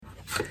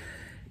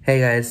Hey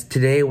guys,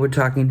 today we're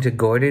talking to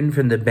Gordon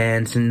from the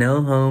bands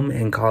No Home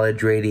and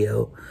College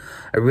Radio.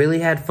 I really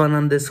had fun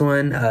on this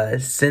one.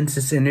 Since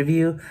this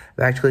interview,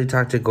 I've actually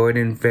talked to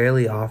Gordon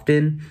fairly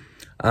often.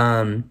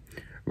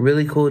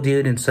 Really cool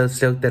dude, and so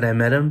stoked that I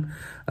met him.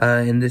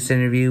 In this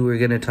interview, we're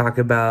going to talk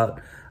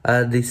about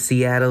the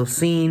Seattle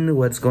scene,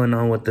 what's going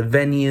on with the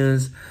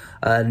venues,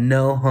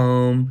 No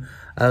Home.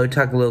 We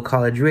talk a little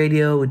college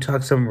radio. We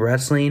talk some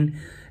wrestling.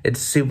 It's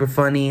super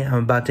funny.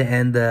 I'm about to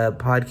end the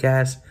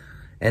podcast,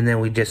 and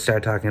then we just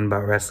start talking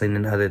about wrestling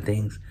and other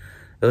things.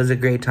 It was a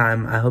great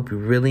time. I hope you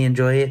really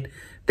enjoy it.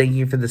 Thank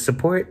you for the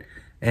support,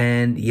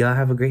 and y'all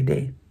have a great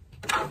day.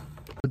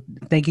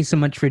 Thank you so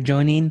much for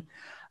joining.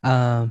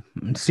 I'm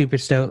super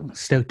stoked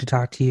to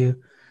talk to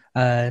you.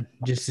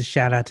 Just a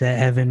shout out to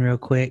Evan real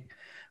quick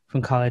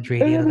from College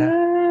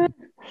Radio.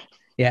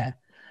 Yeah.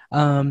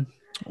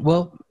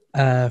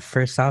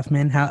 First off,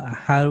 man,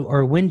 how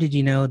or when did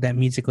you know that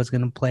music was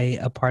going to play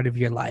a part of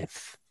your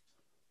life?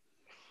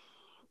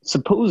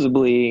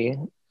 Supposedly,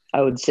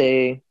 I would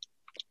say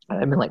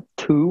I'm in like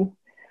two.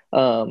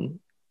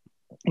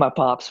 My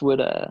pops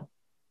would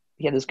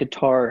he had this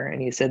guitar,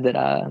 and he said that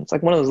it's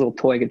like one of those little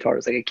toy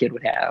guitars like a kid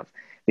would have.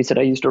 He said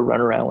I used to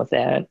run around with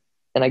that,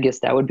 and I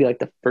guess that would be like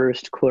the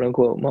first quote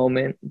unquote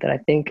moment that I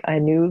think I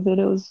knew that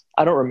it was.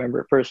 I don't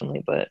remember it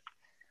personally, but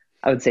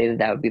I would say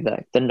that would be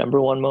the number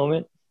one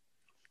moment.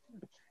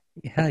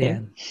 Hell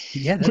yeah.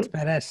 Yeah, that's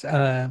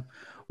badass.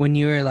 When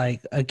you were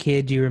like a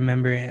kid, do you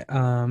remember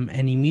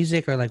any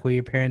music, or like were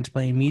your parents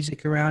playing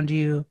music around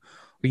you?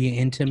 Were you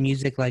into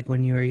music like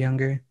when you were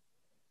younger?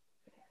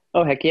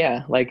 Oh heck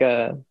yeah! Like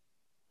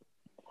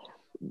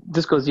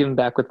this goes even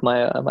back with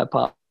my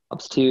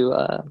pops too.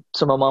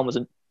 So my mom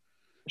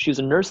she was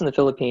a nurse in the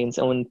Philippines,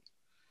 and when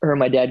her and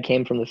my dad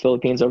came from the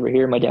Philippines over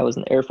here, my dad was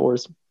in the Air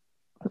Force.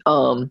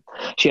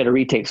 She had to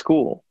retake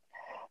school.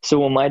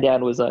 So when my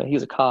dad was he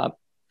was a cop,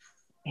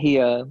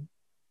 he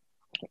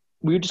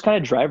we would just kind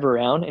of drive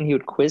around, and he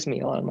would quiz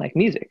me on like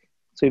music.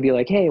 So he'd be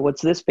like, "Hey,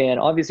 what's this band?"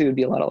 Obviously, it would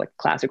be a lot of like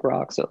classic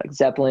rock, so like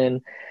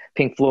Zeppelin,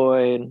 Pink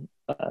Floyd,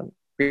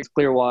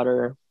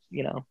 Clearwater,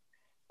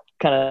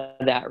 kind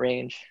of that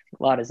range.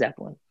 A lot of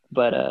Zeppelin,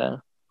 but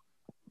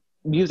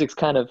music's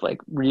kind of like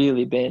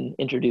really been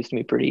introduced to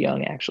me pretty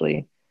young,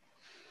 actually.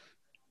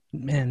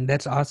 Man,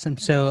 that's awesome.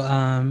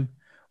 So,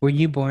 were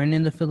you born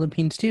in the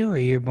Philippines too, or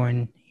you're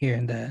born here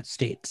in the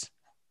States?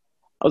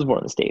 I was born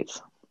in the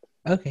States.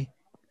 Okay,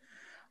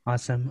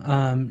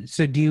 awesome.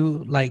 So do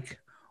you like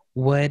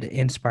what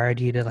inspired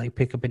you to like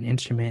pick up an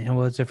instrument, and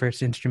what was the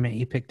first instrument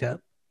you picked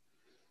up?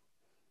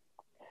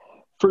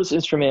 First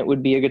instrument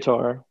would be a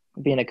guitar,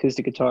 would be an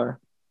acoustic guitar,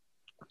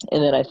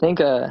 and then I think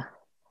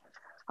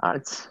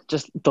it's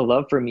just the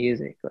love for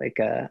music. Like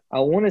I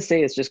want to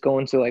say it's just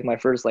going to like my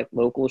first like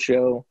local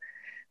show,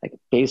 like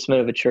basement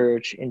of a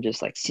church, and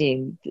just like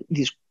seeing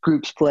these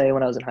groups play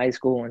when I was in high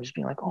school, and just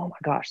being like, oh my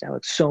gosh, that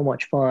looks so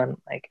much fun.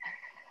 Like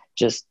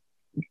just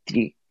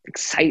the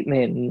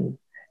excitement, and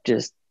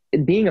just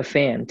being a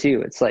fan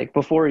too. It's like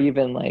before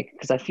even like,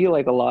 because I feel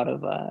like a lot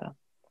of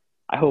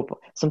I hope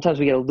sometimes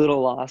we get a little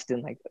lost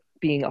in like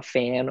being a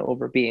fan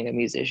over being a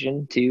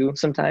musician too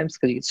sometimes,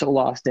 because you get so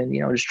lost in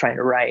just trying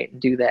to write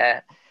and do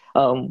that.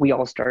 We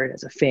all started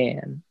as a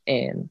fan,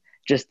 and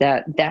just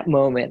that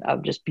moment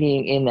of just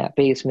being in that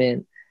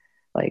basement,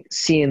 like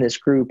seeing this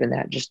group, and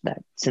that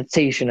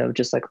sensation of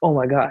just like, oh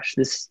my gosh,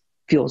 this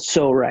feels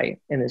so right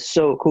and is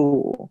so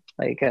cool.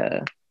 Like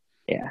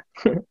yeah.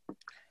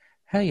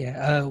 Hell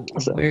yeah.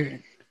 So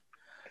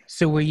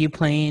So were you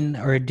playing,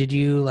 or did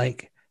you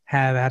like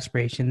have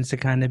aspirations to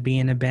kind of be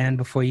in a band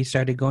before you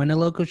started going to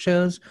local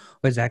shows?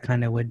 Or is that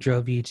kind of what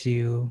drove you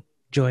to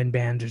join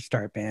bands or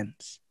start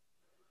bands?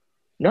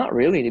 not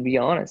really, to be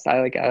honest.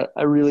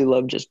 I really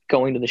love just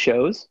going to the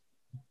shows.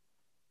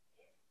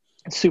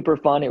 It's super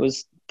fun. It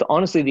was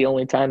honestly the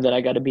only time that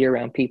I got to be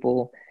around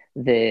people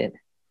that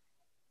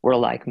were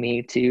like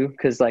me too.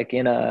 Because like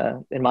in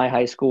my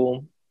high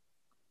school,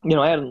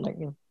 I had like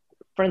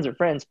friends are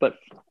friends, but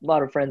a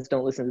lot of friends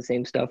don't listen to the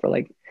same stuff or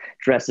like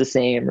dress the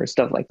same or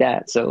stuff like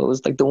that. So it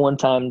was like the one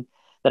time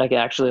that I could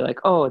actually like,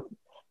 oh,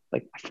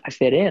 like I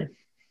fit in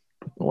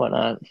and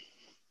whatnot.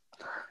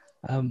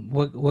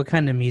 What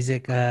kind of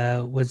music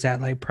was that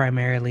like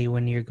primarily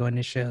when you're going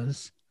to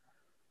shows?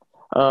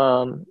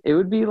 It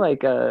would be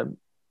like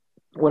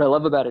what I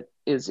love about it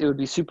is it would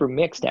be super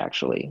mixed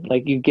actually.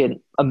 Like you get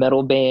a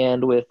metal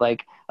band with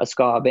like a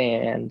ska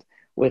band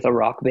with a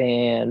rock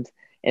band,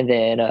 and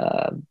then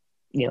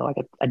like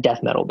a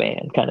death metal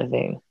band kind of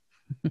thing.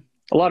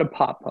 A lot of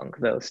pop punk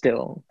though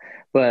still,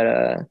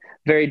 but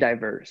very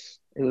diverse.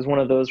 It was one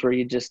of those where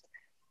you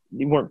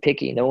weren't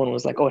picky. No one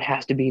was like, oh, it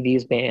has to be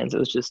these bands. It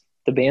was just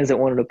the bands that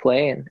wanted to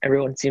play, and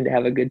everyone seemed to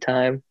have a good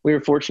time. We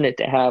were fortunate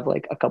to have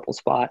like a couple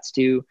spots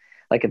too,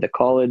 like at the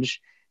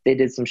college. They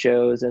did some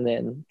shows, and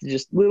then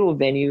just little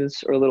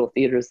venues or little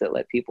theaters that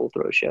let people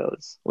throw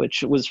shows,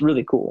 which was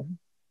really cool.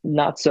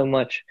 Not so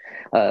much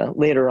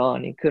later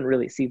on. You couldn't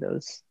really see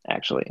those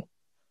actually.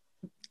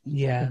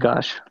 Yeah.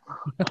 Gosh,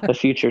 the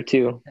future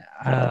too.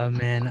 Oh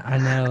man, I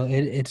know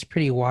it's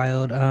pretty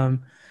wild.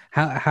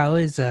 How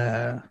is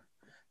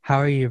how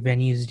are your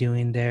venues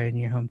doing there in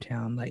your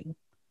hometown? Like,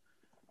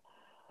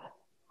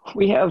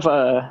 We have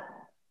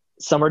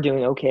some are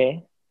doing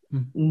okay.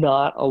 mm,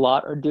 Not a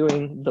lot are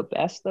doing the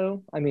best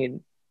though. I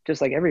mean,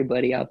 just like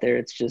everybody out there,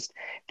 it's just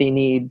they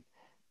need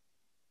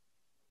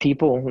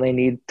people. They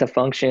need to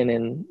function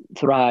and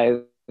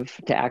thrive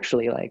to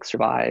actually like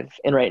survive.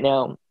 And right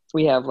now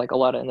we have like a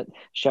lot of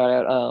shout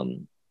out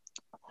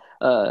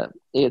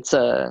it's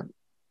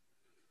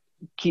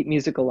Keep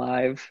Music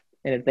Alive,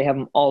 and they have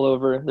them all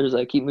over. There's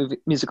a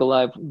Music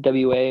Alive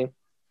WA,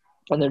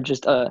 and they're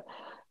just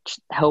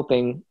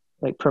helping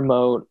like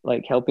promote,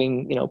 like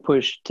helping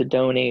push to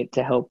donate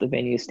to help the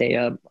venue stay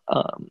up.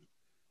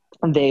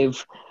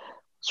 They've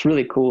It's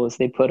really cool is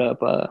they put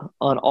up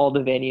on all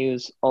the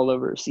venues all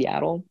over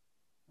Seattle.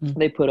 mm,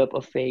 They put up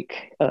a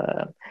fake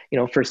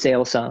for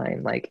sale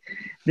sign like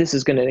this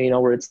is gonna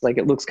where it's like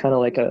it looks kind of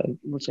like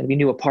it's gonna be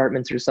new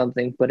apartments or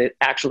something, but it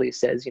actually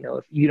says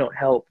if you don't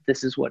help,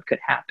 this is what could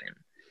happen.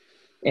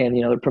 And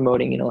they're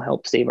promoting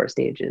help save our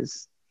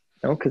stages,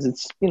 because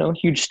it's a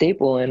huge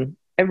staple in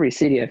every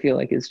city. I feel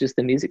like it's just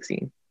the music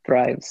scene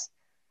thrives.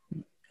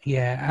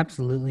 yeah,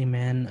 absolutely,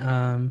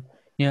 man.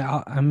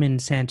 Yeah, I'm in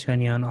San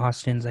Antonio, and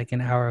Austin's like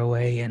an hour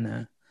away,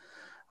 and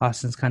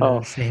Austin's kind of Oh,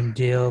 the same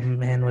deal,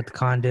 man, with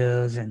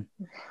condos and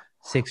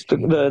Sixth the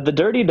Street. the, the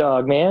Dirty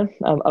Dog, man.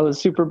 I was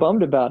super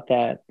bummed about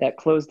that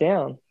closed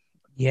down.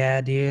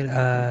 Yeah, dude.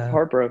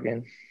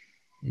 Heartbroken.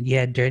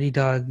 Yeah, Dirty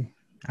Dog.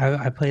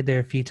 I played there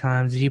a few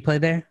times. Did you play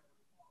there?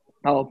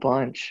 Oh, a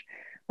bunch.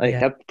 Like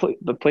Yeah,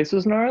 the place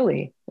was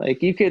gnarly.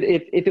 Like you could,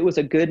 if it was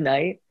a good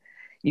night,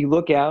 you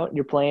look out,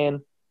 you're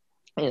playing,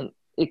 and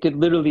it could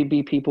literally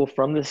be people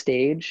from the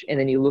stage, and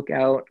then you look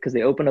out because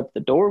they open up the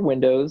door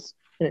windows,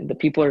 and the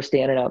people are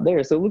standing out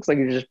there. So it looks like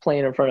you're just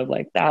playing in front of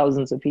like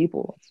thousands of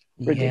people.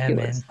 It's yeah,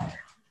 ridiculous. man.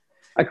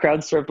 I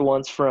crowd surfed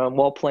once from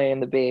while playing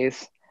the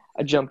bass.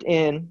 I jumped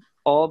in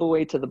all the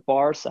way to the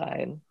bar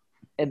side,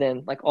 and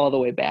then like all the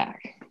way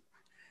back.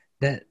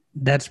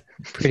 That's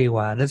pretty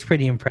wild. That's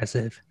pretty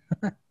impressive.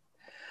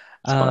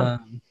 It's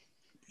fun.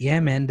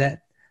 Yeah, man.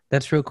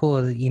 That's real cool.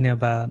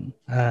 About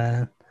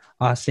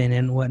Austin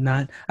and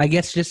whatnot. I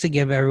guess just to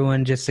give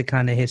everyone just a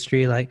kind of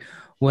history, like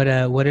what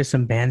are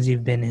some bands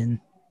you've been in?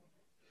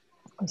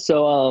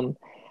 So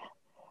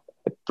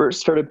first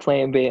started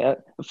playing bass.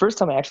 The first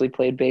time I actually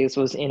played bass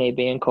was in a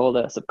band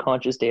called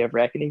Subconscious Day of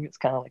Reckoning. It's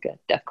kind of like a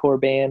deathcore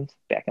band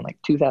back in like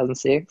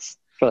 2006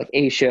 for like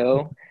a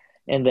show,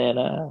 and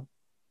then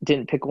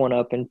didn't pick one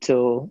up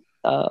until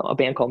a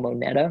band called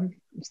Moneta.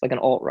 It's like an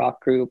alt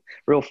rock group,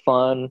 real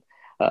fun.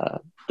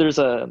 There's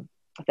a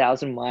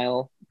Thousand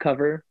Mile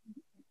cover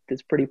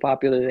that's pretty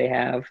popular. They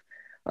have,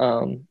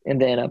 and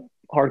then a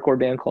hardcore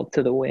band called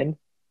To the Wind.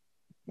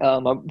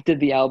 I did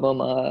the album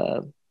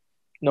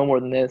No More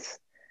Than This,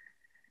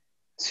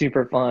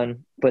 super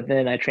fun. But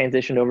then I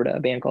transitioned over to a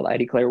band called I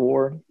Declare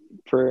War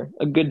for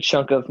a good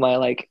chunk of my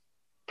like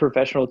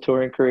professional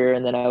touring career,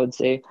 and then I would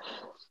say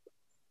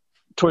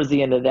towards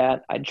the end of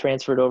that, I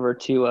transferred over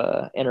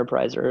to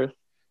Enterprise Earth,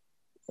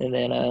 and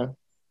then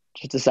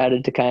just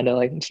decided to kind of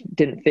like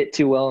didn't fit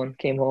too well and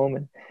came home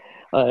and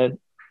uh,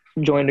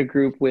 joined a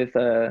group with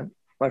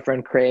my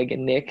friend Craig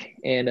and Nick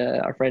and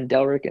our friend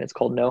Delrick, and it's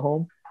called No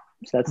Home.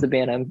 So that's the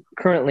band I'm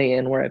currently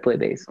in where I play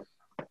bass.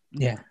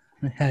 Yeah,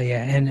 hell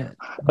yeah, and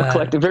A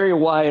collective, very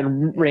wide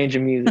range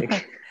of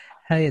music.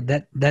 hell yeah,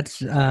 that's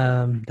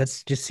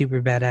just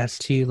super badass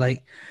too.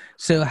 Like,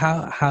 so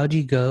how do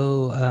you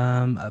go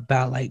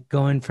about like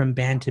going from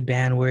band to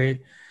band? Where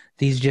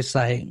these just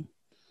like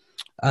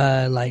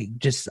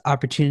just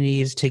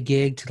opportunities to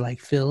gig to like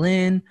fill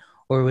in,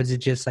 or was it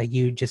just like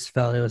you just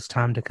felt it was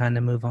time to kind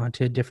of move on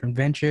to a different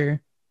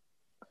venture?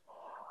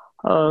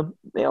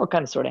 They all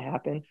kind of sort of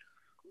happen,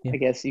 Yeah, I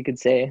guess you could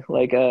say.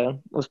 Like,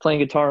 was playing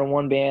guitar in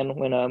one band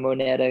when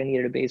Moneta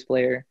needed a bass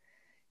player,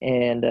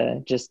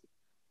 and just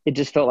it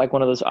just felt like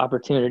one of those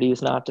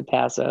opportunities not to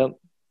pass up.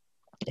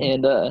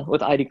 And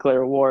with I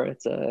Declare War,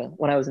 it's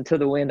when I was in To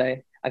the Wind,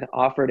 I got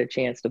offered a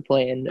chance to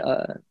play in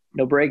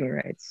No Bragging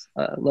Rights.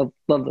 Love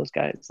those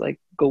guys. Like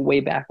go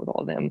way back with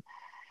all of them.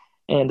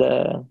 And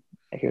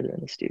I hear they're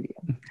in the studio,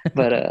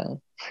 but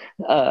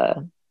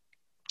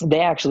they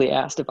actually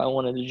asked if I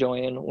wanted to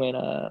join when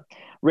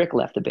Rick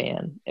left the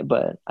band,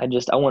 but I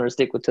wanted to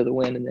stick with To the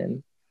Wind, and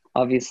then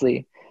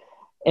obviously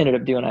ended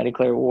up doing I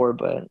Declare War.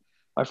 But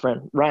my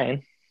friend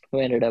Ryan, who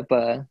ended up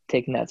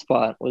taking that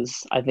spot,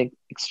 was I think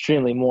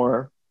extremely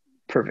more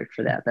perfect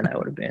for that than I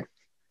would have been.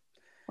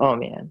 Oh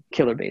man,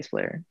 killer bass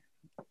player,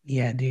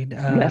 yeah, dude.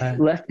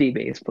 lefty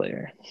bass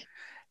player.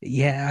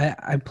 Yeah,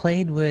 I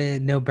played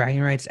with No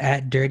Bragging Rights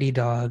at Dirty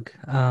Dog.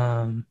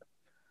 One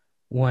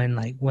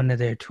of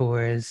their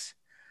tours.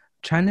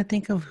 Trying to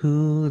think of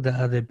who the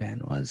other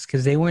band was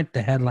because they weren't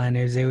the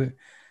headliners. They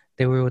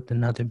were with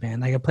another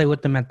band. Like I played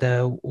with them at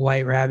the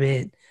White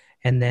Rabbit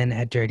and then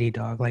at Dirty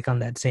Dog, like on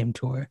that same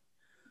tour.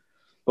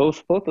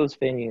 Both those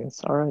venues.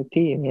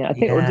 R.I.P. Yeah, I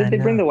think, or Yeah, did they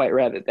bring no. the White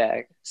Rabbit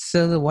back?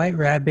 So the White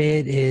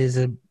Rabbit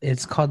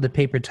it's called the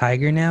Paper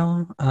Tiger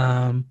now.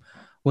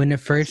 When it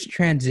first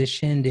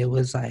transitioned, it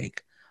was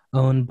like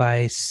owned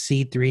by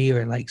C3,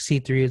 or like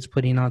C3 is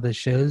putting all the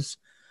shows,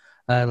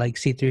 like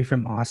C3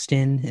 from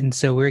Austin. And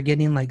so we're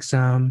getting like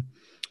some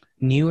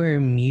newer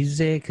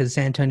music because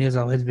San Antonio's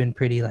always been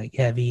pretty like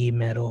heavy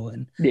metal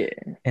Yeah.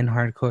 and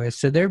hardcore.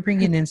 So they're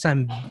bringing in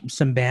some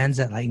bands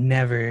that like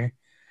never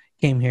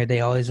came here.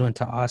 They always went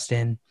to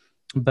Austin,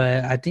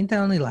 but I think that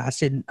only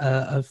lasted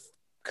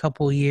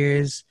couple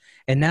years.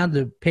 And now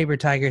the Paper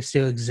Tiger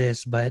still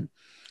exists, but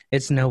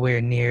it's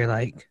nowhere near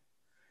like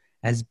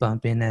as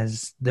bumping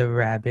as the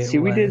Rabbit See,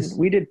 was.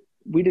 we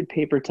did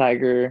Paper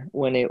Tiger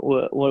when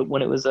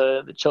when it was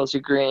the Chelsea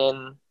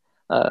Grin,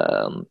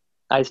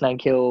 Ice Nine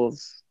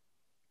Kills,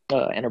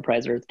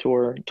 Enterprise Earth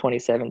Tour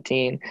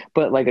 2017.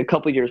 But like a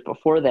couple years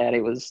before that,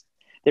 it was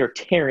they were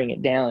tearing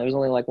it down. It was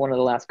only like one of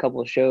the last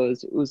couple of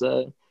shows. It was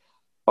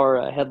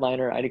our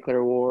headliner, I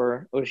Declare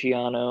War,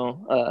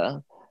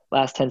 Oceano,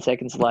 Last 10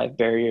 Seconds Live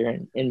Barrier,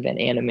 and Invent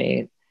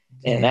Animate.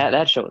 And Yeah.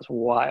 that show was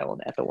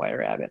wild at the White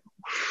Rabbit.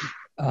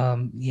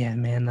 Yeah,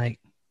 man, like,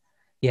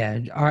 yeah,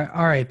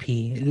 RIP.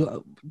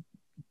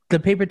 The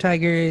Paper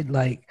Tiger,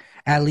 like,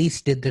 at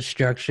least did the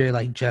structure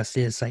like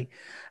justice. Like,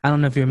 I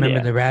don't know if you remember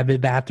Yeah. the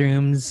Rabbit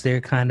bathrooms.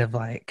 They're kind of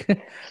like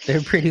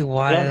they're pretty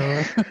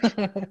wild.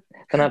 They're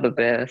not the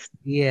best.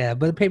 Yeah,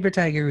 but Paper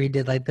Tiger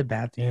redid like the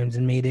bathrooms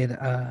and made it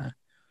a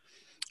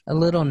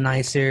little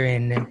nicer,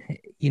 and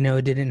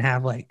it didn't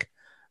have like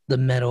the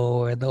metal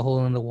or the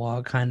hole in the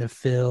wall kind of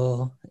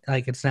feel.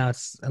 Like it's a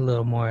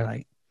little more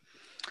like,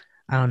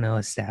 I don't know,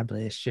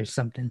 established or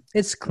something.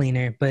 It's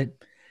cleaner, but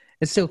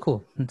it's still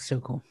cool. It's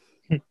still cool.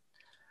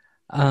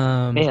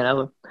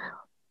 Man,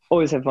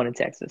 always have fun in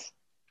Texas.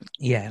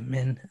 Yeah,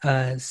 man.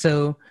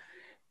 So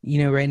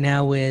right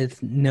now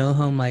with No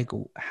Home, like,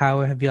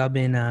 how have y'all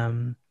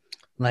been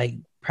like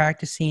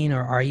practicing,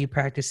 or are you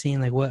practicing?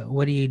 Like,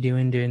 what are you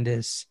doing during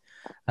this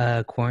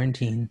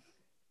quarantine?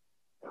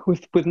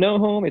 With No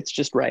Home, it's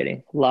just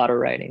writing, a lot of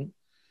writing.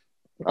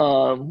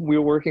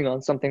 We're working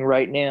on something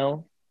right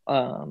now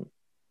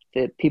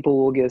that people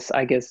will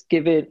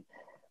give it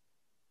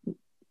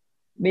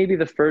maybe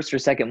the first or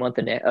second month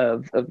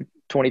of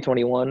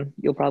 2021.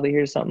 You'll probably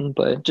hear something,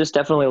 but just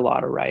definitely a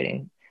lot of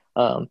writing.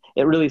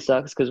 It really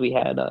sucks because we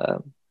had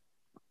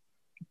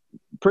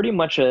pretty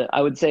much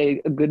I would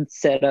say a good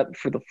setup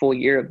for the full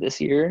year of this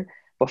year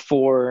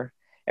before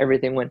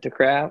everything went to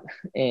crap.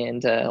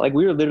 And like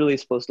we were literally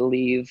supposed to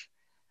leave,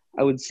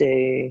 I would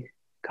say,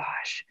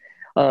 gosh,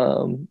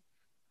 it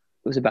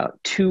was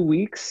about 2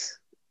 weeks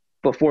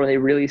before they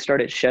really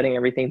started shutting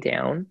everything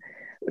down.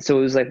 So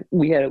it was like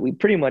we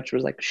pretty much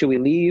was like, should we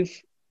leave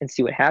and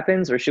see what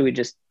happens, or should we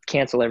just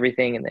cancel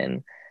everything and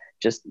then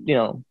just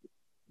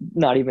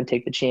not even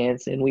take the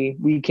chance? And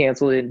we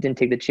canceled it and didn't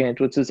take the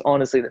chance, which is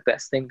honestly the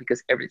best thing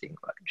because everything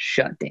fucking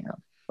shut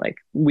down like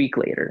a week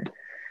later.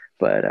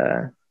 But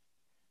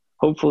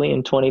hopefully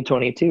in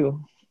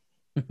 2022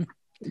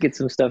 get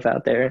some stuff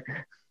out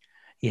there.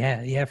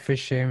 Yeah, for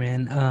sure,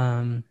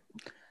 man.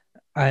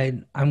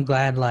 I'm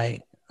glad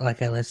like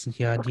I listened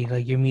to y'all, dude.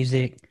 Like your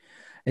music,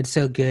 it's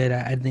so good.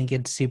 I think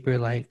it's super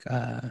like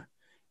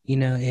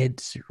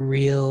it's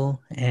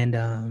real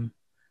and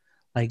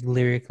like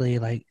lyrically,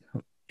 like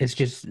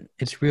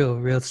it's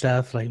real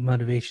stuff, like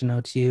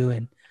motivational too.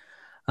 And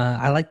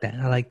I like that.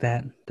 I like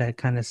that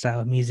kind of style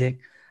of music.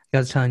 Like I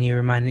was telling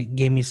you,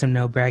 gave me some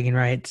no bragging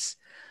rights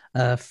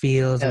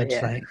feels, Hell which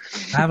yeah. like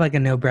I have like a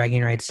no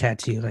bragging rights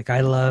tattoo. Like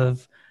I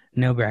love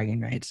no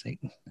bragging rights. Like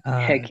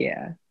Heck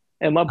yeah.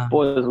 And my um,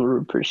 boys will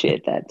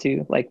appreciate that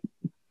too. Like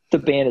the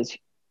band is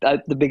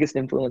the biggest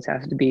influence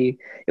has to be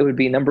it would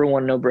be number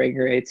one, No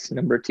Breaker Rates,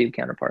 number two,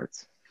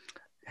 Counterparts.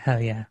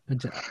 hell yeah,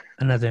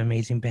 another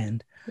amazing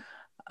band.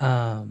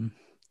 Um,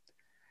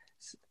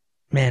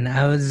 man,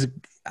 I was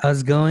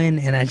going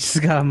and I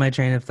just got on my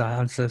train of thought.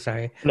 I'm so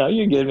sorry. No,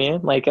 you're good,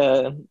 man. Like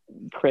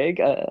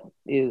Craig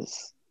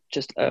is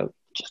just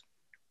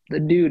the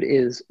dude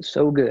is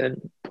so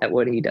good at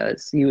what he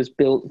does. He was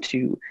built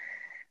to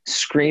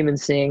scream and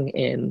sing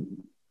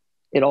and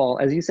it all,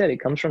 as you said, it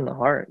comes from the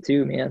heart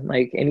too, man.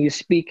 Like, and he's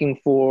speaking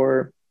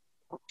for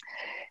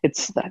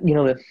it's not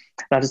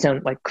to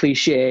sound like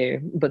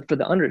cliche, but for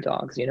the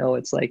underdogs,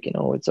 it's like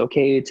it's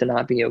okay to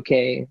not be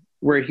okay.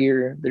 We're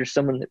here. There's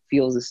someone that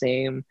feels the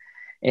same,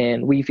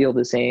 and we feel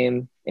the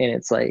same, and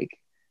it's like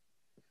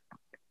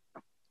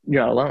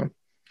you're not alone.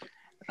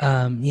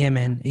 Yeah,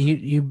 man,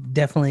 you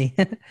definitely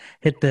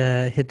hit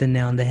the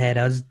nail on the head.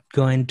 I was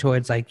going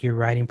towards like your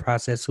writing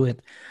process with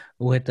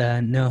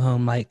No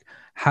Home. Like,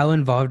 how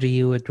involved are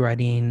you with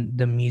writing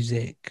the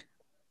music?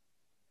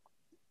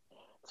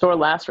 So our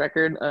last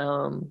record,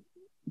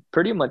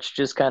 pretty much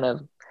just kind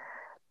of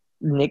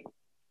Nick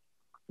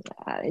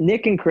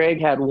Nick and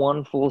Craig had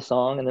one full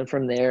song, and then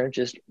from there,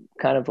 just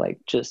kind of like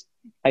just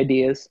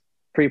ideas.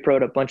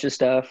 Pre-pro'd a bunch of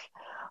stuff.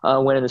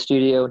 Went in the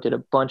studio, did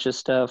a bunch of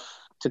stuff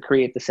to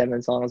create the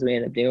 7 songs we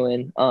ended up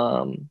doing.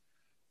 I'll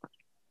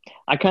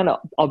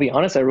be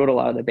honest, I wrote a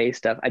lot of the bass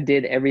stuff. I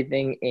did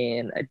everything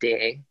in a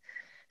day,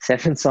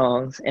 7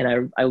 songs,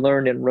 and I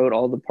learned and wrote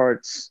all the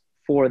parts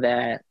for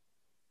that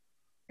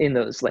in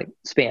those like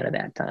span of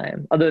that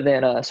time. Other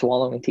than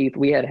Swallowing Teeth,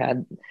 we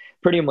had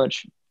pretty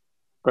much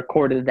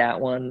recorded that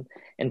one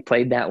and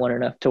played that one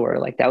enough to where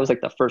like that was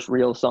like the first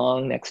real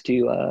song next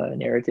to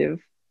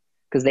Narrative,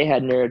 because they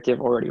had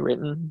Narrative already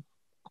written.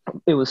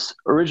 It was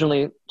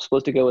originally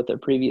supposed to go with their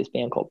previous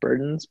band called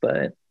Burdens,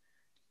 but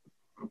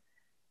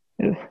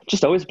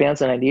just always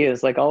bouncing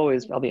ideas. Like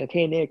always, I'll be like,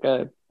 "Hey Nick,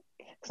 because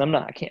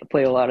I can't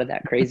play a lot of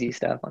that crazy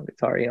stuff on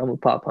guitar. You know, I'm a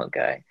pop punk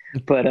guy,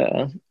 but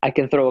I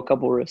can throw a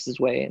couple riffs his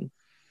way and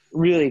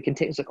really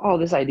it's like, oh,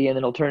 this idea, and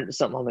then it'll turn into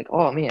something. I'm like,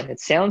 oh man,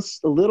 it sounds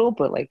a little,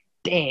 but like,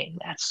 dang,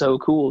 that's so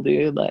cool,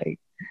 dude. Like,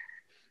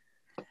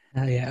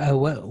 yeah.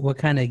 What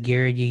kind of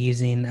gear are you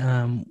using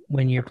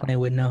when you're playing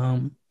with No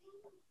Home?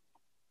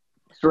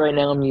 so right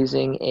now I'm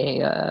using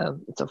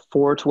it's a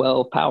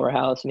 412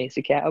 Powerhouse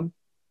Mesa Cab,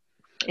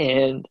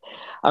 and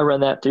I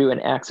run that through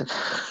an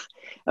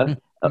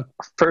a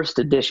first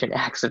edition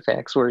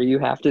Axe-Fx where you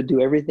have to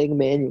do everything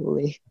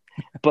manually.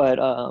 But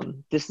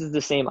this is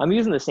the same. I'm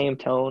using the same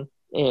tone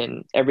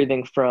in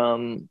everything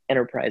from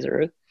Enterprise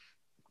Earth.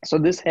 So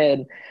this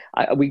head,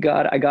 I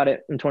got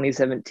it in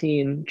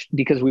 2017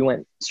 because we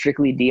went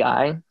strictly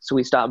DI. So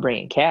we stopped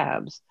bringing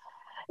cabs,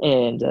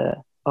 and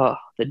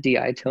the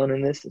DI tone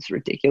in this is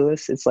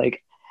ridiculous. It's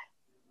like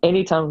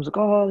anytime I'm like,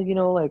 oh, you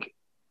know, like,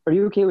 are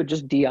you okay with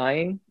just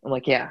DIing? I'm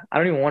like, yeah, I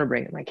don't even want to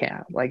bring in my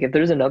cab. Like, if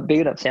there's enough big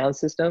enough sound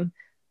system,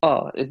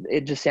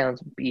 it just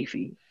sounds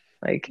beefy.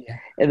 Like, Yeah.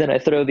 and then I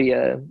throw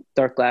the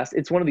Dark Glass.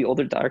 It's one of the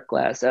older Dark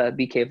Glass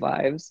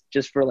BK5s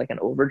just for like an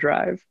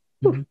overdrive.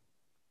 Mm-hmm.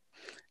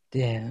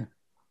 Yeah.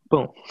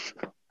 Boom.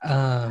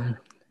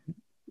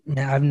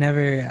 Yeah, I've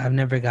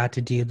never got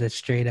to do the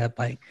straight up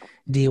like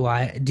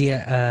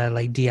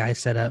DI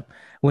setup.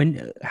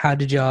 How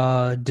did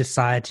y'all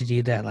decide to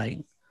do that? Like,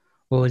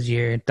 what was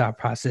your thought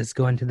process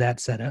going to that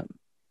setup?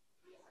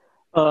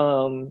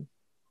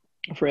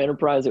 For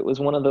Enterprise, it was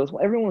one of those.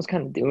 Everyone was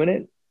kind of doing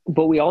it,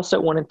 but we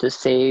also wanted to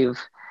save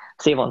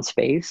on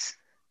space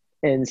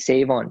and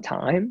save on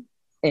time.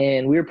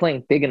 And we were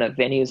playing big enough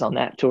venues on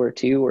that tour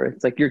too, where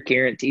it's like you're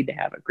guaranteed to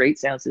have a great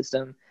sound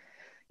system.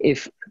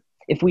 If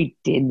we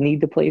did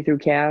need to play through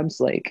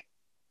cabs, like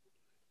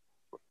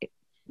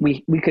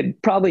we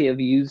could probably have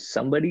used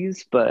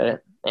somebody's,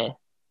 but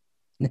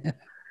it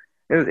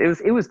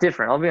was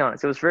different. I'll be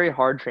honest. It was a very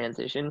hard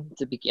transition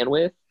to begin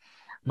with.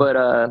 But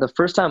the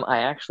first time I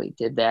actually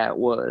did that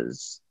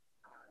was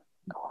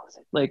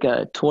like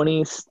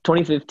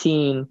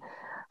 2015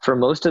 for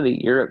most of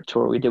the Europe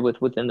tour we did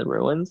with Within the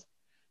Ruins.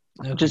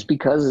 Okay. Just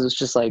because it was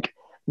just like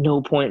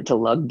no point to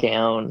lug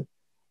down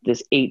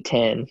this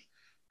 810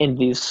 in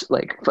these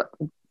like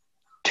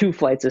 2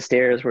 flights of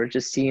stairs where it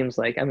just seems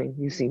like, I mean,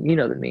 you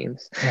know the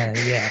memes.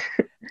 Yeah,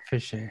 for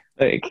sure.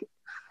 Like,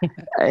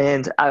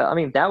 and I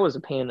mean, that was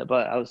a pain in the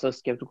butt. I was so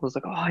skeptical. I was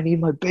like, oh, I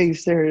need my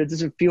bass there. It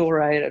doesn't feel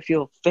right. I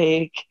feel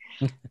fake.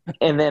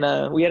 And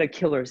then we had a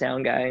killer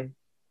sound guy,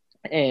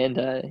 and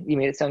he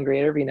made it sound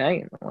great every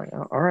night. I'm like,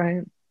 all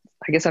right.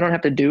 I guess I don't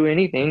have to do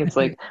anything. It's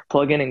like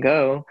plug in and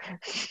go.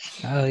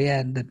 Oh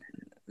yeah,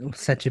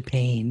 such a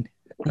pain.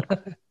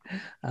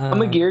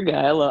 I'm a gear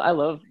guy. I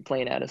love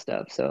playing out of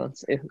stuff. So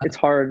it's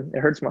hard.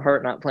 It hurts my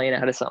heart not playing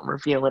out of something or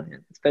feeling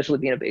it, especially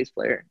being a bass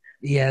player.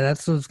 Yeah,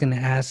 that's what I was gonna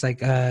ask.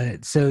 Like,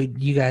 so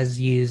you guys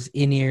use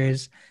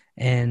in-ears,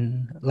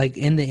 and like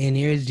in the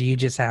in-ears, do you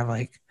just have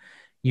like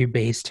your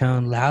bass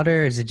tone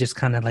louder, or is it just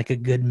kind of like a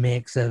good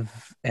mix of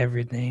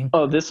everything?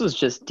 Oh, this was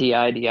just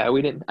DI.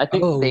 We didn't. I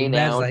think they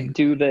now like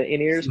do the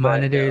in-ears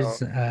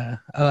monitors. No.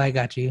 I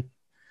got you.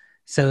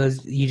 So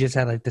you just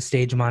had like the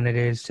stage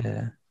monitors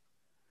to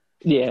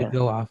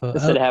go off of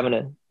instead of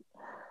having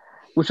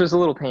which was a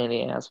little pain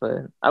in the ass,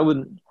 but I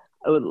would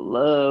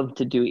love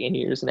to do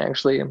in-ears, and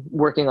actually I'm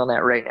working on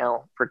that right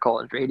now for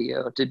college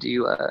radio to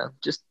do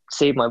just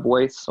save my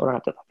voice so I don't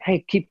have to,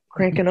 hey, keep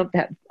cranking up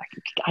that,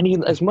 I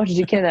need as much as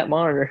you can that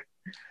monitor.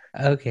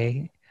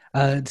 Okay.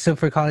 So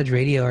for college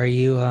radio,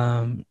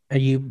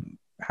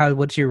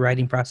 what's your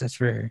writing process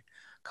for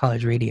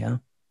college radio?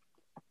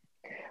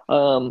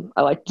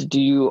 I like to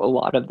do a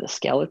lot of the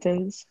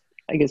skeletons,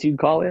 I guess you'd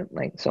call it.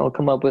 Like, so I'll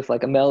come up with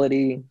like a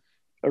melody,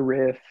 a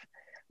riff,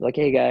 like,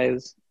 hey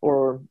guys,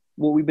 or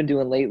what we've been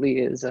doing lately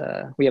is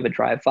we have a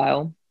drive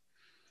file,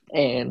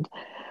 and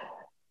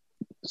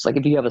it's like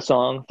if you have a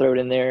song, throw it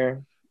in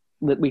there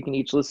that we can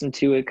each listen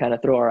to it, kind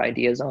of throw our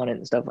ideas on it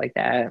and stuff like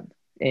that.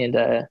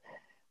 And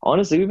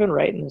honestly, we've been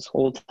writing this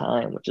whole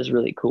time, which is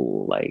really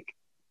cool. Like,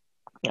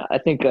 I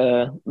think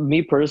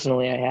me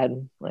personally, I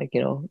had like,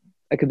 you know,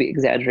 I could be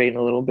exaggerating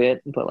a little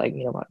bit, but like,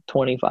 you know, about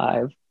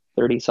 25,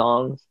 30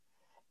 songs.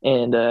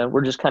 And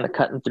we're just kind of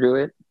cutting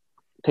through it,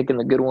 picking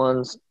the good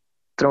ones,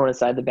 throwing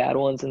aside the bad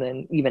ones. And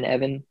then even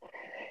Evan,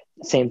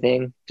 same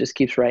thing, just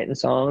keeps writing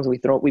songs. We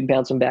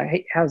bounce them back.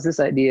 Hey, how's this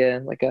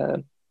idea? Like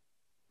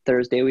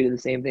Thursday, we did the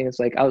same thing. It's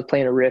like, I was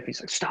playing a riff.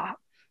 He's like, stop.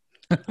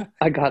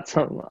 I got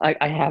something.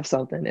 I have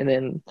something. And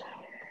then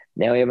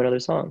now we have another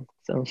song.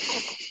 So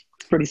it's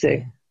pretty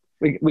sick.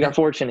 We got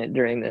fortunate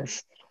during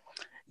this.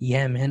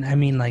 Yeah, man. I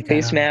mean, like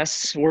face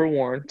masks were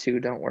worn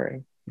too. Don't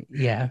worry.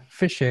 Yeah,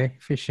 for sure.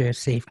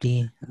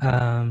 Safety.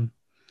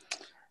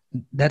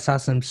 That's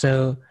awesome.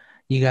 So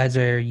you guys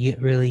are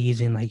really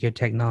using like your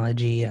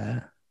technology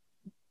in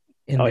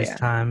Oh this yeah.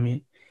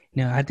 time.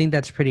 I think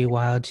that's pretty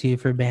wild too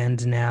for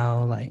bands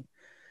now, like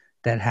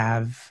that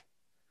have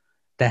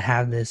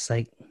this.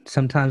 Like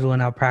sometimes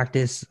when I'll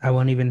practice, I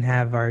won't even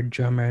have our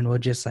drummer, and we'll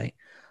just like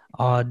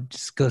I'll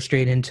just go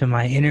straight into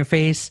my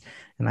interface,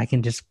 and I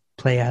can just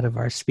play out of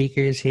our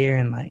speakers here,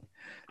 and like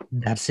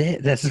that's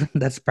it.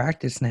 That's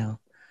practice now.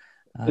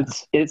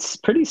 It's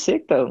pretty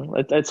sick though.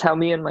 That's how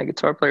me and my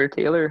guitar player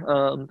Taylor,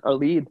 our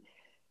lead,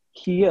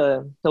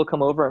 he'll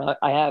come over and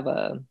I have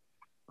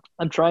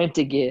I'm trying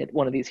to get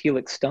one of these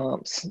Helix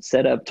stomps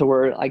set up to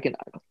where I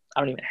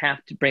don't even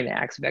have to bring the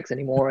Axe-Fx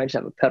anymore. I just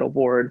have a pedal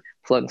board,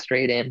 plug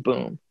straight in,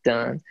 boom,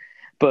 done.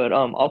 But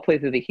I'll play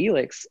through the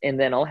Helix and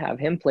then I'll have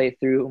him play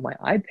through my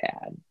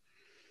iPad,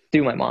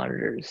 through my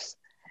monitors.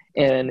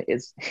 And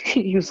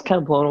he was kind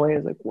of blown away. He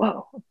was like,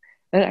 whoa,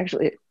 that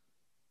actually,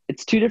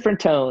 it's two different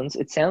tones.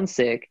 It sounds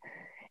sick.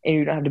 And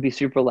you don't have to be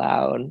super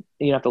loud.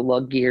 You don't have to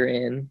lug gear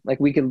in.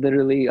 Like we could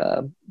literally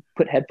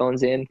put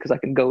headphones in because I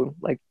can go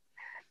like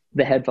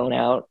the headphone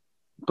out.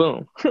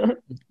 Boom.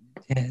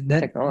 Yeah,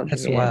 Technology,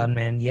 that's man. wild,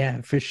 man.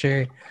 Yeah, for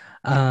sure.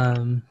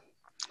 Um,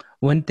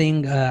 One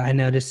thing I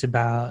noticed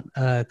about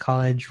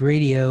college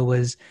radio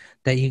was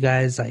that you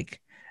guys like,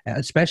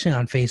 especially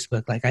on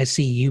Facebook, like I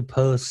see you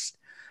post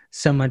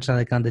so much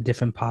like on the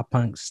different pop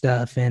punk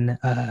stuff, and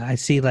I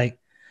see like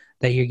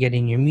that you're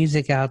getting your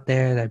music out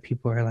there, that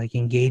people are like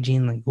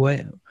engaging. Like,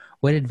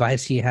 what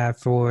advice do you have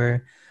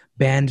for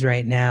bands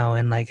right now,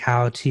 and like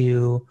how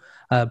to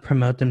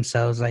promote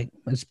themselves, like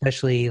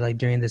especially like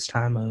during this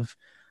time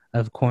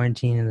of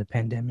quarantine and the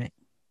pandemic?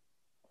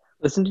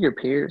 Listen to your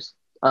peers,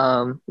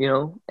 and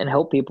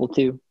help people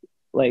too.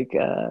 Like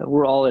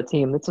we're all a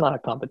team. It's not a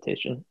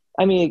competition.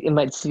 I mean, it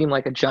might seem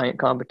like a giant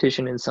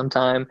competition in some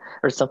time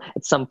or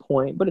at some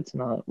point, but it's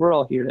not. We're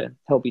all here to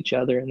help each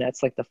other, and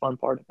that's like the fun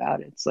part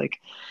about it. It's like,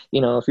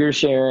 if you're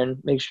sharing,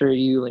 make sure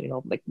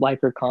you like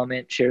or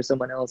comment, share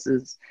someone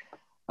else's.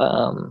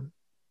 Um,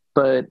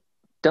 but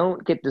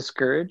don't get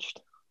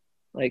discouraged.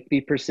 Like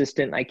be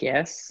persistent, I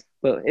guess.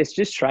 But it's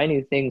just try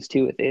new things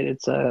too with it.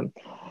 It's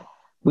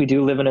we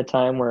do live in a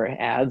time where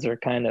ads are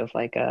kind of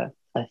like a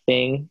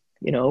thing,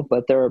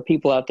 but there are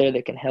people out there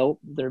that can help.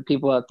 There are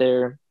people out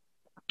there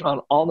on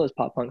all those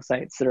pop punk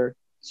sites that are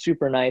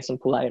super nice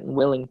and polite and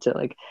willing to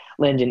like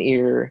lend an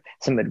ear,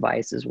 some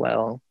advice as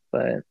well.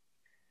 But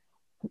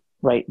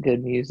write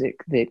good music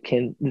that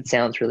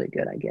sounds really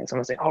good, I guess. I'm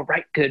gonna say, oh,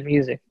 write good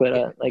music,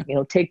 but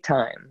take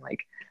time,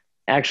 like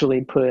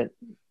actually put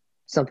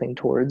something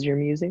towards your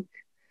music.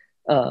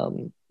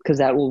 Because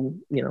that will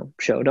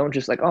show. Don't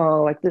just like,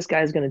 oh, like this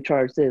guy's going to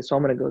charge this, so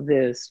I'm going to go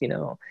this,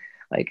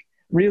 like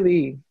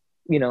really,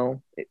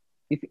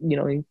 if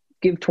you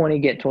give 20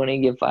 get 20,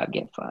 give 5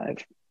 get 5.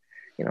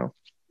 you know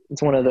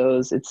it's one of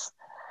those. It's,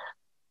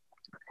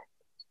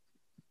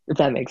 if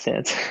that makes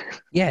sense.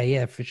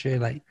 Yeah, for sure.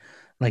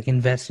 Like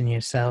invest in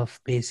yourself,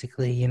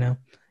 basically. You know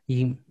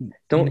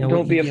Don't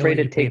what be you get what afraid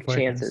to you pay take for,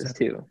 kind of chances stuff.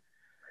 too.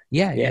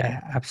 Yeah, Yeah.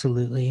 yeah,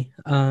 absolutely.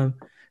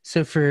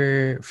 So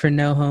for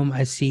No Home,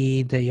 I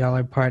see that y'all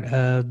are part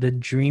of the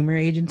Dreamer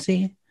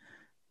Agency.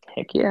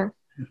 Heck yeah.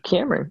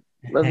 Cameron,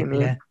 love you, Heck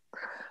man.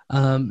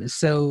 yeah.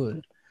 So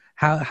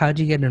how'd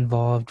you get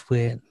involved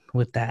with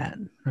that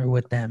or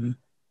with them?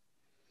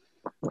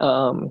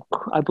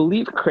 I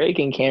believe Craig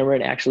and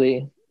Cameron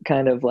actually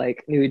kind of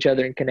like knew each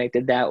other and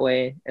connected that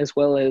way, as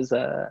well as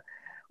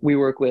we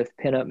work with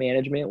Pinup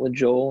Management with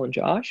Joel and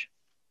Josh,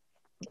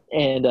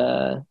 and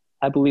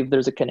I believe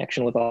there's a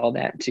connection with all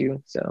that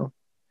too. So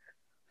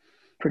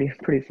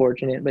pretty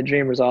fortunate. But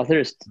Dreamer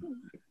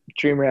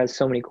has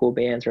so many cool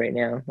bands right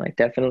now. Like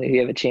definitely, if you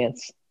have a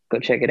chance, go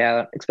check it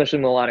out. Especially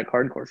melodic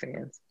hardcore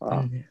fans. Oh,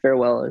 Mhm.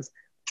 Farewell is.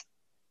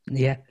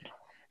 Yeah,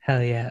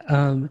 hell yeah.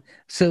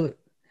 So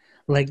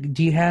like,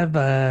 do you have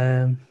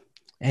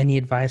any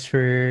advice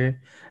for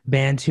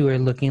bands who are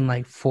looking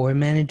like for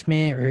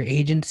management or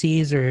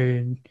agencies,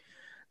 or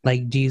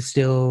like, do you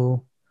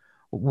still?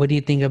 What do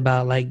you think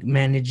about like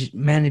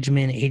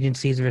management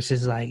agencies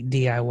versus like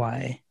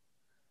DIY?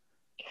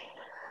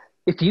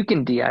 If you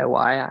can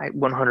DIY, I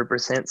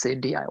 100% say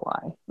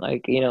DIY.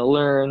 Like,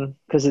 learn,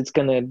 because it's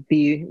going to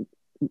be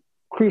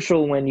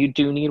crucial when you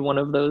do need one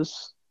of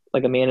those,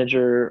 like a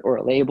manager or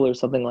a label or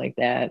something like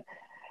that.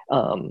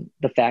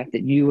 The fact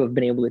that you have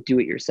been able to do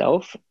it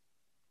yourself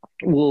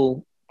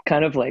will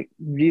kind of like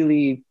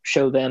really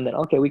show them that,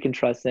 okay, we can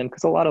trust them,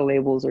 because a lot of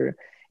labels are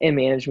in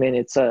management.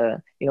 It's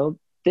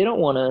they don't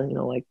want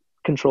to like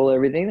control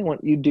everything. They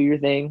want you to do your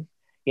thing,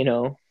 you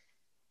know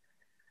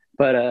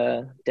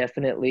but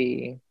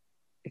definitely,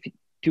 if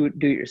you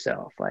do it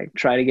yourself, like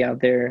try to get out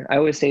there. I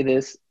always say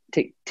this: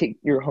 take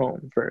your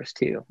home first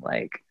too.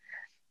 Like,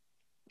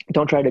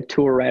 don't try to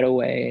tour right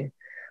away.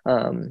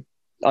 um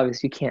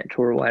Obviously you can't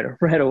tour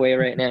right away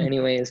right now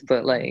anyways,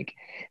 but like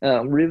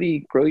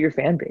really grow your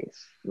fan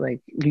base.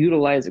 Like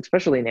utilize,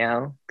 especially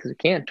now because you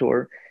can't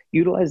tour,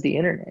 utilize the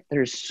internet.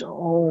 There's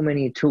so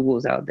many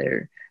tools out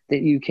there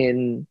that you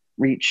can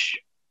reach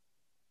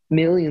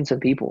millions of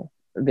people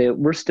that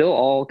we're still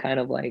all kind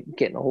of like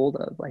getting a hold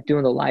of, like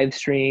doing the live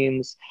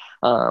streams,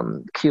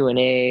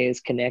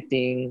 Q&As,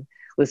 connecting,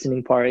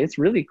 listening party. It's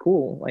really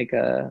cool. Like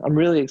I'm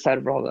really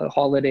excited for all the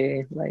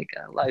holiday like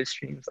live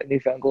streams, like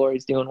Newfound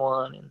Glory's doing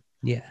one, and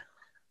Yeah.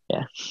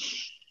 yeah.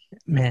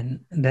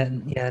 Man,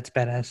 that's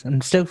badass.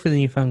 I'm stoked for the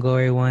Newfound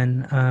Glory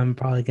one. I'm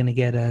probably gonna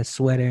get a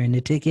sweater and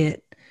a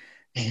ticket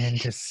and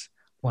just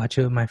watch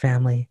it with my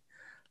family.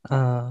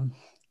 Um,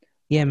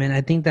 yeah, man,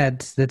 I think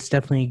that's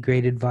definitely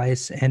great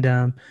advice.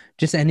 And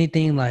just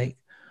anything like,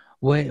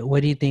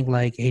 what do you think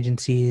like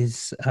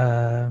agencies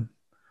or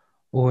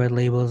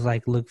labels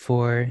like look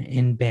for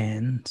in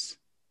bands?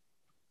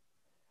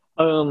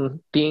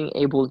 Being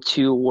able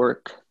to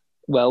work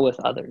well with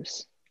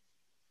others.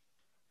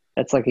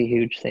 That's like a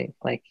huge thing.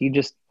 Like you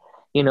just,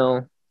 you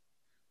know,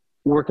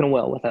 working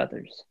well with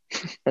others.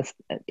 That's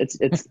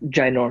it's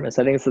ginormous.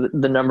 I think it's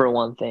the number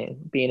one thing,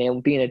 being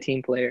a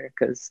team player,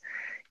 because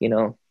you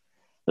know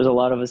there's a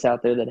lot of us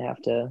out there that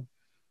have to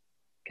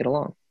get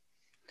along.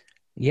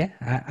 Yeah,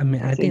 I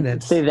mean, I think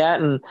that's say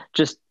that, and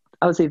just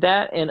I would say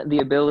that, and the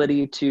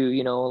ability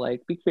to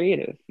like be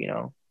creative.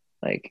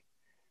 Like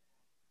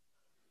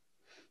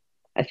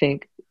I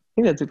think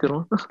that's a good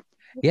one.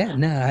 yeah.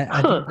 No,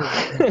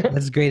 I think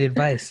that's great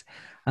advice.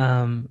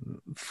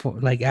 For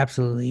like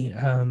absolutely.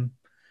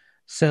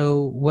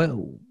 So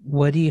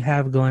what do you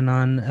have going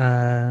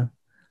on?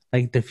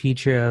 Like the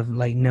future of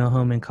like No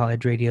Home and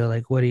College Radio.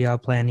 Like, what are y'all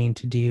planning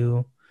to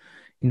do?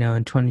 In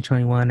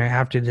 2021 or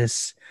after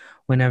this,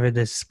 whenever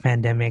this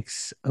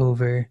pandemic's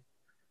over.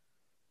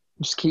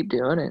 Just keep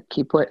doing it.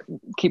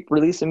 Keep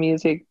releasing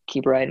music.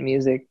 Keep writing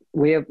music.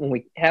 When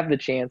we have the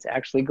chance,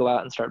 actually go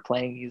out and start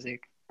playing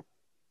music.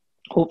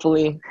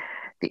 Hopefully,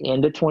 the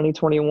end of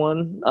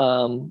 2021,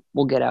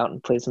 we'll get out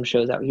and play some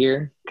shows out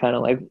here, kind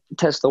of like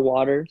test the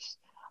waters.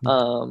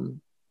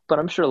 But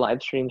I'm sure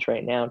live streams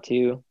right now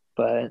too.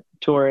 But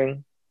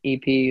touring,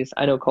 EPs.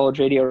 I know College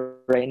Radio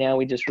right now.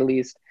 We just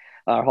released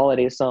our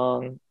holiday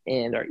song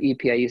and our EP.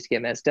 I used to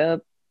get messed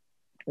up.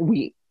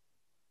 We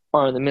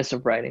are in the midst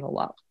of writing a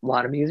lot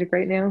of music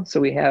right now. So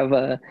we have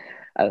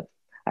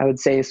I would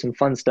say some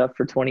fun stuff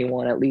for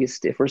 21, at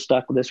least if we're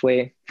stuck this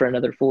way for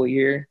another full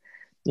year.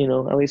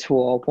 At least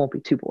we'll all won't be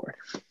too bored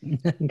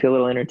and feel a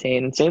little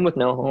entertained. And same with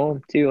No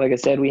Home too. Like I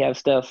said, we have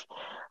stuff.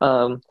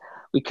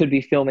 We could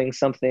be filming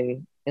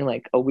something in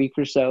like a week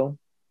or so.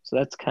 So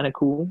that's kind of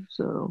cool.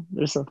 So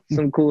there's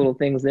some cool little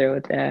things there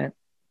with that.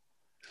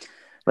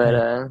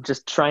 But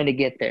just trying to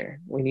get there.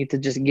 We need to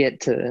just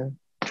get to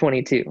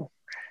 22.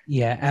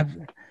 Yeah,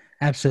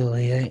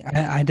 absolutely.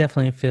 I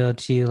definitely feel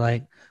too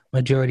like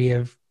majority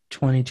of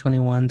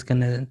 2021 is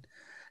gonna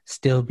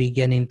still be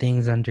getting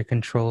things under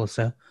control.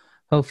 So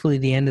hopefully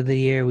the end of the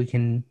year we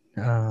can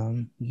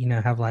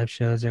have live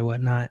shows or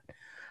whatnot.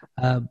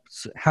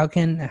 So how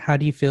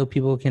do you feel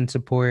people can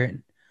support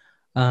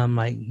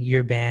like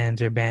your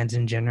bands or bands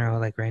in general,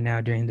 like right now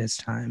during this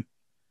time?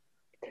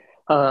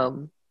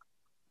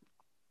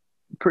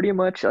 Pretty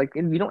much like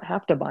you don't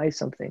have to buy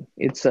something.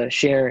 It's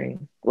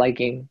sharing,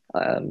 liking,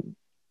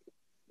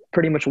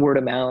 pretty much word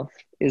of mouth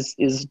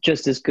is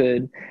just as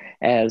good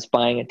as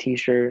buying a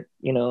t-shirt.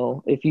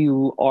 If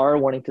you are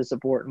wanting to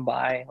support and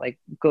buy, like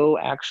go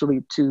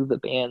actually to the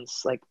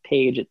band's like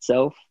page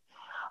itself,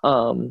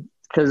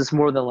 because it's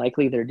more than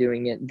likely they're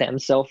doing it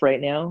themselves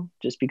right now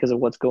just because of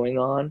what's going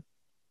on.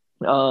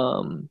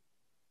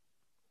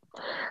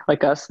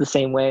 Like us, the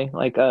same way.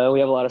 Like we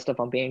have a lot of stuff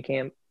on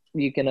Bandcamp.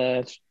 You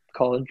can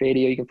College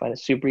Radio, you can find it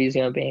super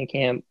easy on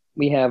Bandcamp.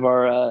 We have we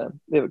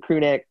have a crew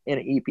neck and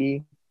an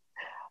EP,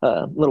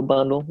 little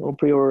bundle, little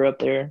pre-order up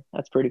there.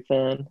 That's pretty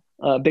fun.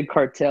 Big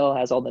Cartel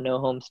has all the No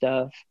Home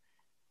stuff.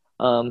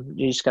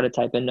 You just got to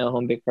type in No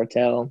Home Big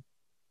Cartel.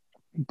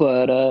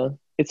 But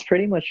it's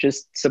pretty much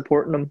just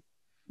supporting them,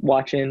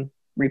 watching,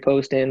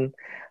 reposting,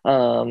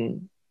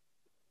 and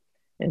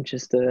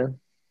just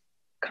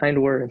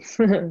kind words.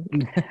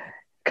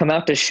 Come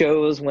out to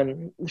shows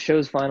when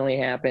shows finally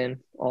happen,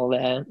 all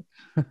that.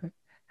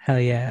 Hell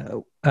yeah.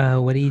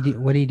 What are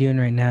you doing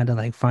right now to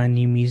like find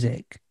new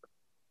music?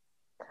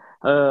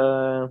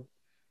 Pretty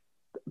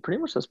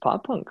much those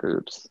pop punk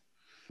groups,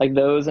 like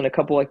those, and a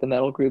couple like the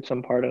metal groups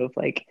I'm part of.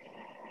 Like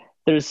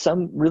there's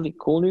some really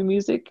cool new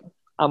music.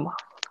 I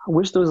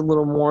wish there was a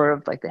little more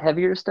of like the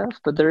heavier stuff,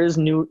 but there is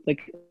new,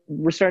 like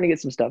we're starting to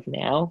get some stuff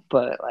now.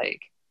 But like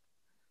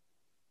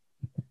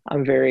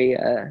I'm very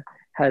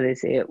how do they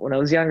say it? When I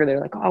was younger, they're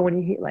like, oh, when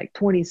you hit like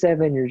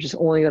 27, you're just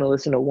only going to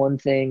listen to one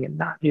thing and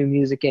not new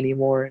music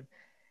anymore. And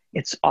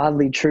it's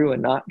oddly true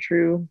and not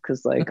true,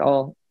 because like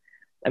I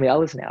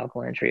listen to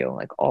Alkaline Trio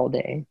like all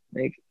day.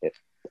 Like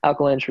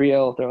Alkaline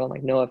Trio, throw on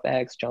like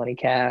NoFX, Johnny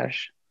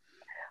Cash.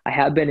 I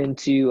have been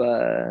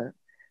into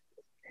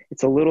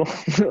it's a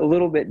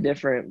little bit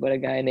different, but a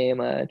guy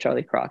named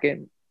Charlie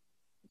Crockett.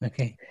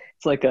 Okay.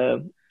 It's like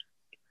a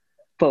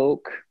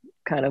folk,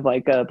 kind of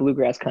like a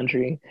bluegrass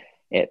country,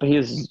 but he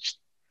was just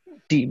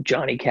deep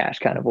Johnny Cash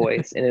kind of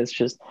voice, and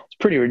it's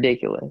pretty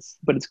ridiculous,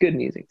 but it's good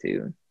music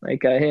too.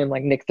 Like him,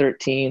 like Nick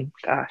 13,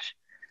 gosh,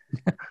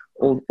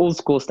 old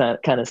school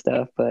kind of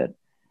stuff. But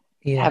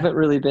Yeah. Haven't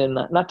really been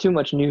not too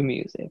much new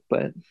music,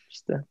 but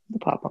just the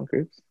pop punk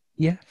groups.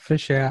 Yeah, for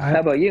sure. How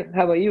about you?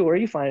 How about you? Where are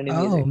you finding new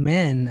Oh music?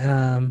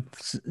 man,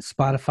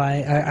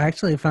 Spotify. I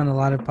actually found a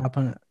lot of pop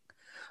punk,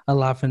 a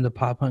lot from the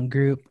pop punk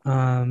group.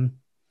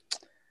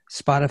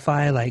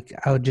 Spotify, like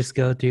I would just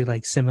go through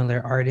like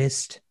similar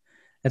artists.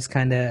 That's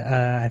kind of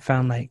I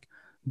found like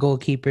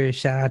Goalkeeper.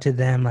 Shout out to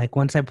them. Like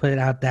once I put it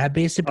out that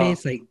base to Oh,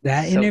 base, like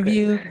that so good.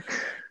 interview,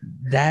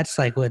 that's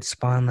like what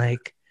spawned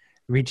like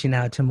reaching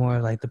out to more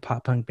of like the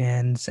pop punk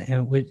bands,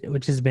 and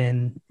which has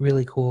been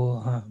really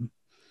cool.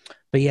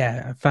 But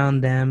yeah, I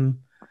found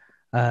them.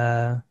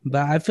 But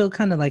I feel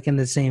kind of like in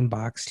the same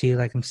box too.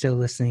 Like I'm still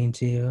listening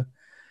to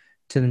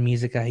the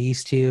music I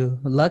used to.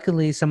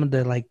 Luckily, some of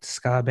the like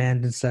ska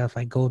bands and stuff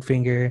like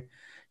Goldfinger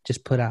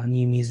just put out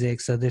new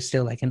music, so there's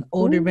still like an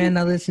older Ooh, band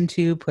I listen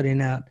to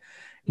putting out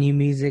new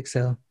music.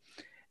 So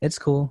it's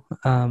cool.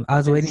 I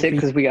was it's waiting sick for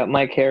you. because we got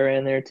Mike Hara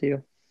in there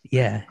too.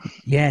 Yeah,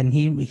 yeah, and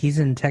he's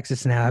in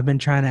Texas now. I've been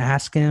trying to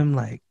ask him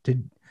like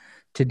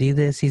to do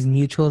this. He's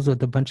mutuals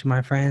with a bunch of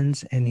my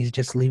friends, and he's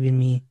just leaving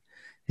me.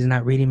 He's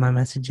not reading my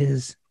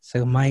messages.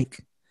 So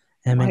Mike,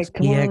 Mike,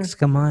 come on, MXPX,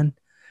 come on.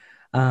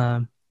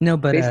 No,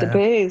 but face to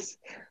face.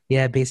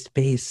 yeah, base to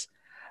base.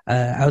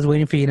 I was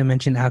waiting for you to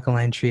mention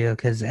Alkaline Trio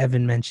because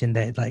Evan mentioned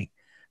that like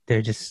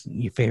they're just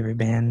your favorite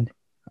band.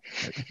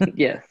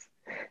 Yes.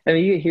 I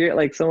mean, you hear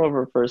like some of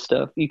her first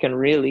stuff, you can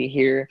really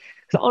hear.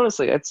 Because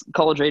honestly, that's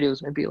college radio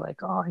is maybe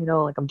like, oh,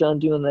 like I'm done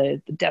doing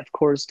the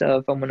deathcore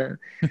stuff. I'm gonna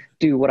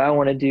do what I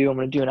want to do. I'm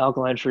gonna do an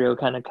Alkaline Trio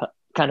kind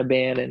of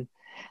band. And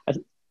I,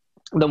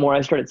 the more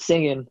I started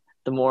singing,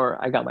 the more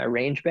I got my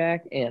range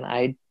back.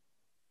 And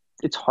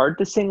it's hard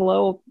to sing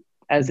low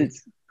as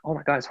it's, oh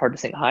my God, it's hard to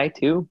sing high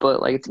too.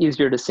 But like it's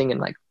easier to sing in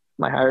like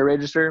my higher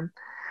register.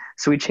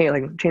 So we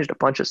changed a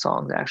bunch of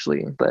songs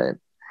actually, but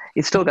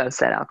it's still got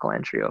that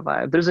Alkaline Trio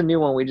vibe. There's a new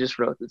one we just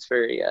wrote that's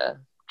very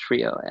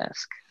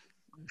trio-esque.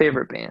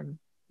 Favorite band.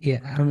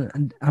 Yeah,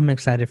 I'm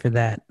excited for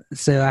that.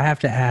 So I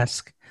have to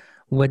ask,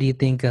 what do you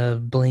think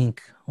of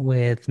Blink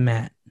with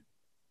Matt?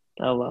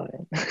 I love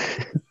it.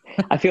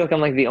 I feel like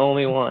I'm like the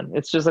only one.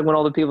 It's just like when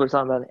all the people are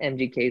talking about the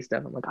MGK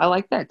stuff, I'm like, I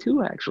like that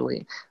too,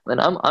 actually. And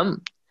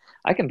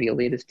I can be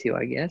elitist too,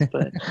 I guess,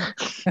 but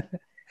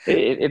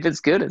if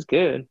it's good, it's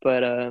good.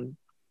 But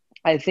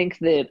I think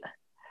that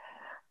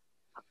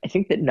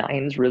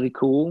Nine's really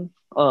cool.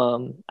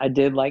 I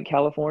did like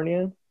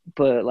California,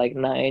 but like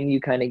Nine, you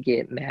kind of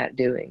get Matt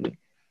doing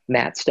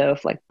Matt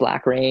stuff. Like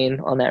Black Rain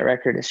on that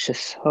record is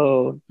just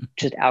so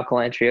just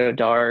Alkaline Trio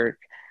dark,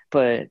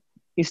 but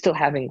he's still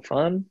having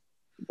fun.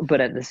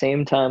 But at the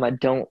same time, I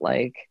don't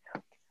know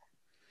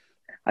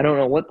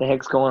what the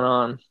heck's going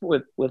on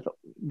with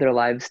their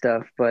live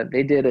stuff, but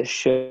they did a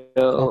show.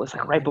 It was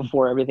like right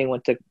before everything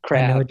went to I know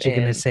crap. what you're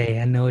gonna And say.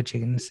 I know what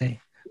you're gonna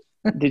say.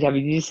 did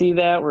you see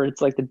that where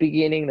it's like the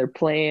beginning, they're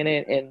playing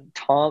it, and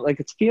Tom like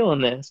it's feeling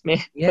this man,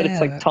 but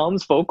it's like Yeah.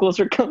 Tom's vocals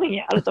are coming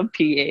out of the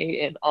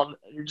PA, and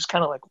you're just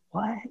kind of like,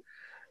 what?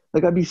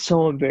 Like I'd be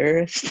so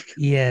embarrassed.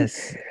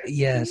 Yes,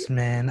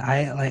 man.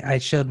 I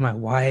showed my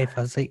wife.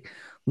 I was like,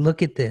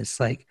 look at this.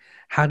 Like,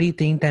 how do you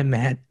think that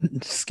Matt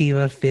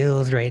Skiba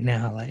feels right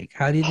now? Like,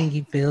 how do you think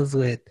he feels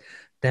with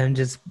them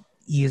just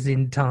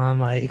using Tom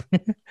like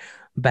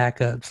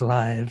backups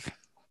live?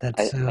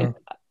 That's I, I so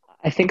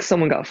I think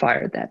someone got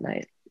fired that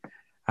night.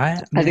 I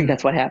I think man,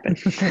 that's what happened.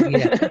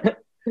 yeah.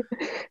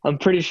 I'm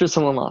pretty sure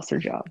someone lost their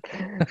job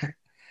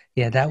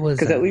Yeah, that was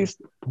because at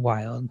least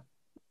wild.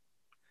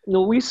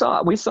 no, we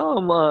saw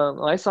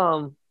them. I saw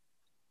them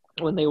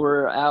when they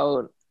were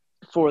out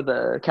for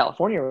the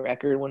California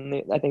record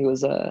I think it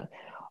was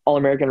All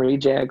American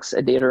Rejects,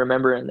 A Day to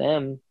Remember, and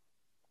them.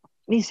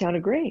 He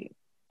sounded great.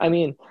 I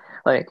mean,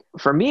 like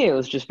for me, it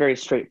was just very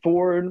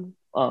straightforward.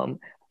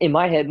 In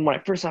my head, when I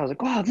first saw it, I was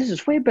like, wow, this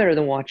is way better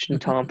than watching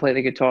Tom play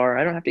the guitar.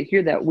 I don't have to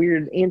hear that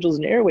weird Angels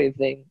and Airwave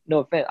thing. No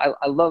offense.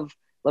 I love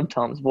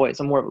Tom's voice.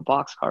 I'm more of a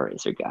boxcar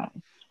racer guy.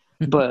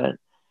 But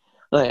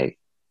like,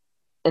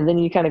 and then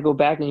you kind of go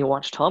back and you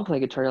watch Tom play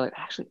guitar, you're like,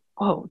 actually,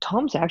 oh,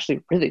 Tom's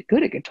actually really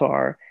good at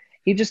guitar.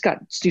 He's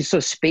so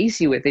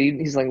spacey with it.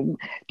 He's like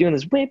doing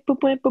this,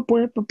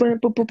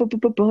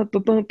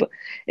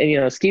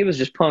 and Steve was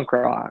just punk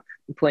rock,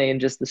 playing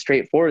just the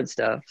straightforward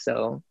stuff.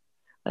 So,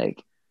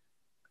 like,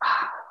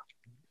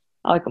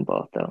 I like them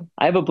both though.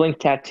 I have a Blink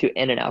tattoo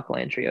and an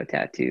Alkaline Trio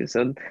tattoo,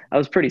 so I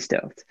was pretty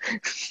stoked.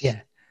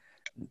 Yeah.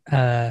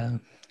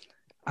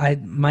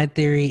 My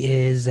theory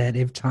is that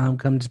if Tom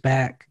comes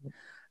back,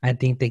 I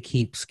think they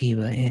keep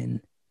Skiba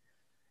in.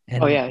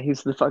 And Oh yeah,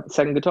 he's the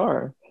second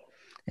guitar.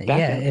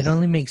 yeah, it Backups.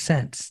 only makes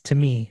sense to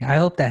me. I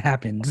hope that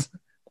happens.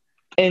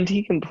 And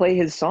he can play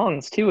his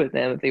songs too with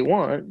them if they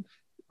want,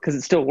 because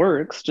it still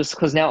works. Just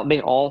because now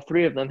all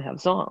three of them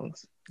have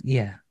songs.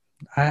 Yeah,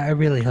 I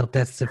really hope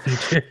that's the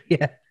future.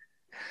 Yeah,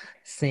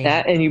 same.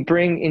 That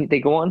and they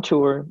go on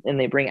tour and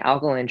they bring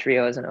Alkaline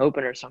Trio as an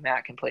opener, so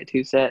Matt can play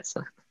two sets.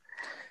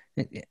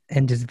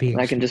 And just be.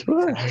 I can just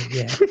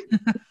yeah.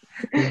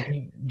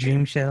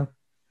 Dream show,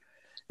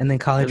 and then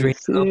college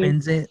radio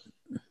opens it.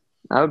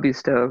 I would be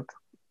stoked.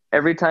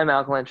 every time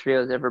Alkaline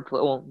Trio's ever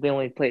played, well, they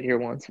only played here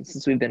once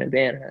since we've been a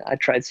band. I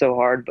tried so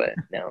hard, but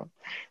no.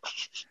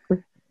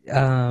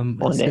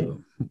 One day.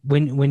 So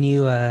when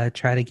you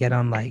try to get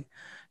on like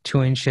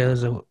touring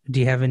shows, do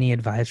you have any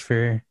advice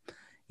for,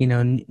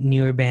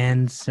 newer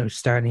bands or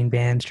starting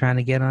bands trying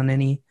to get on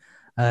any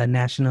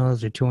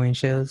nationals or touring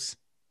shows?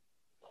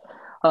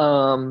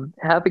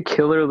 Have a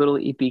killer little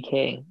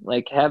EPK.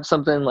 Like have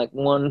something like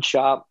one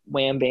shop,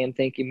 wham bam,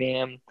 thank you,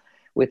 ma'am,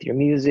 with your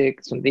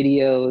music, some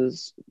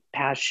videos,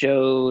 past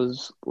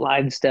shows,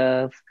 live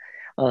stuff.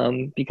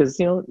 Because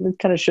it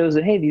kind of shows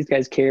that hey, these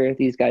guys care.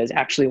 These guys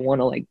actually want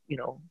to like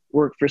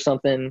work for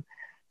something.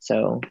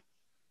 So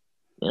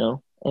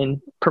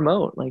and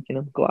promote like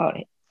go out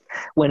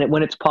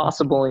when it's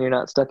possible and you're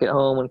not stuck at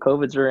home when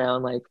COVID's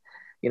around. Like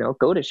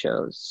go to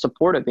shows,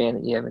 support a band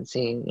that you haven't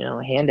seen.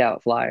 Hand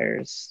out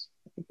flyers.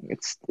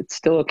 It's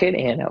still okay to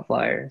hand out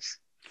flyers.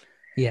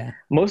 Yeah.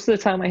 Most of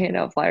the time I hand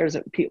out flyers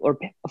at people or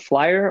a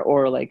flyer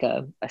or like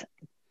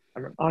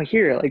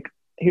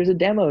here's a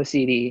demo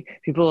CD.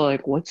 People are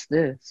like, what's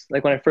this?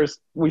 Like when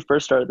we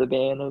first started the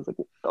band,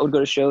 I would go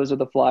to shows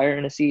with a flyer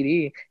and a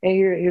CD. Hey,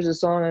 here's a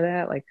song of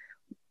that. Like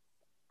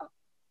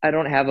I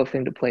don't have a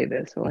thing to play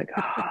this. So like,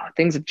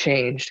 things have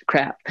changed.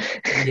 Crap.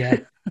 Yeah.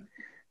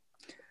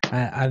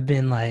 I've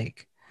been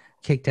like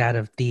kicked out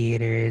of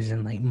theaters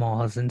and like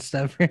malls and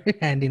stuff for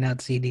handing out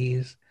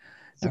CDs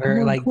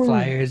or like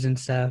flyers and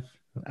stuff.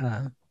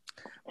 But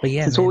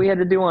yeah, that's what we had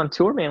to do on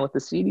tour, man, with the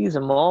CDs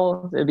and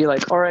malls. It'd be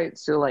like, all right,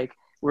 so like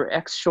we're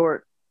X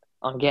short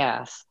on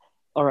gas.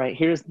 All right,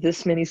 here's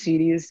this many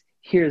CDs.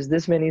 Here's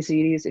this many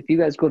CDs. If you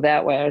guys go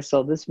that way, I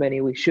sell this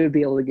many. We should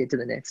be able to get to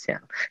the next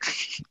town.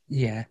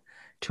 Yeah.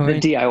 The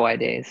DIY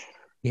days.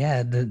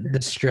 Yeah,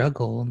 the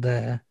struggle,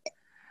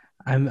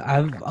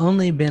 I've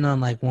only been on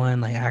like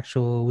one like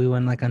actual. We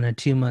went like on a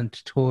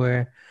 2-month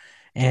tour,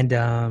 and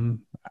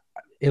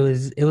it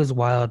was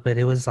wild, but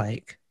it was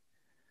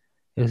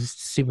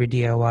super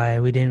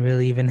DIY. We didn't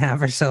really even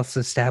have ourselves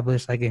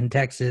established like in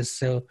Texas,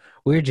 so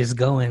we were just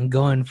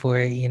going for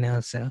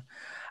it, So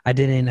I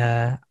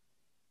didn't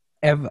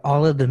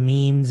all of the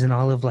memes and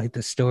all of like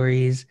the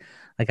stories,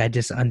 like I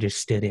just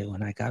understood it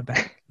when I got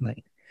back,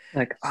 like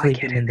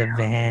sleeping in the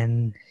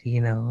van,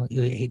 you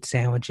ate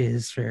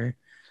sandwiches for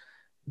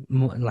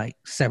like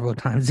several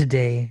times a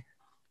day.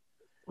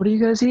 What are you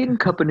guys eating?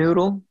 Cup of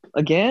noodle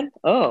again?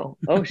 Oh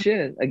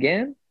shit,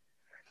 again?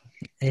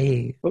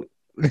 Hey.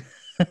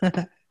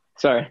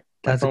 Sorry,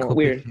 that's a cool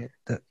weird.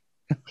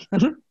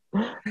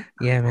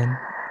 Yeah, man.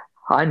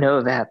 I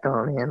know that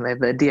though, man.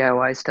 The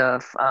DIY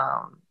stuff.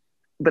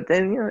 But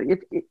then if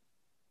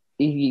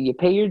you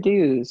pay your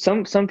dues.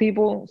 Some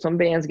people, some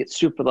bands get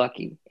super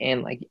lucky,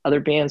 and like other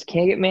bands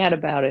can't get mad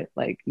about it.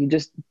 Like you're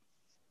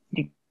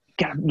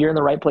in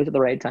the right place at the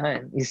right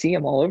time. You see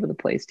them all over the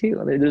place too.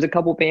 There's a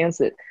couple bands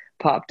that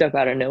popped up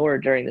out of nowhere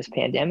during this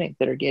pandemic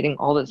that are getting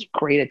all this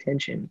great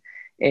attention,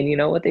 and you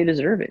know what? They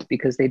deserve it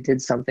because they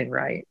did something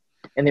right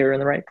and they were in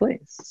the right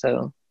place.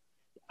 So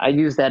I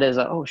use that as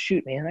oh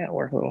shoot, man, I gotta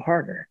work a little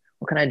harder.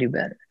 What can I do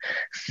better?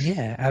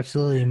 Yeah,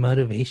 absolutely.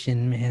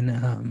 Motivation,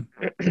 man.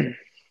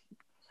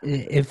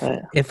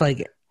 If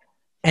like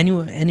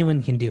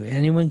anyone can do it.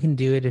 Anyone can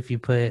do it if you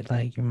put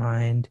like your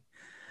mind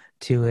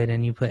to it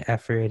and you put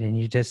effort,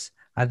 and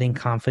I think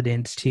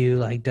confidence too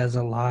like does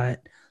a lot.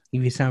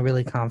 If you sound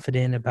really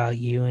confident about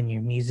you and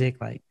your music,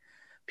 like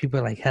people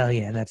are like, hell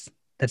yeah,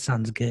 that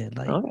sounds good.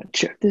 Like, oh,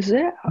 check this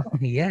out.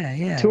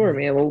 yeah. Tour,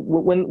 man. Well,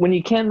 when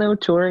you can though,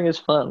 touring is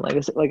fun. Like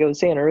I was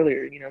saying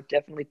earlier,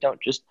 definitely don't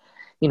just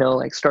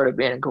like start a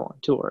band and go on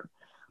tour.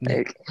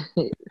 Like,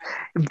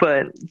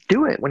 but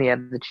do it when you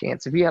have the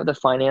chance. If you have the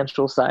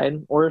financial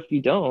side, or if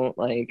you don't,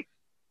 like,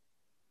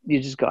 you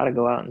just got to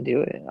go out and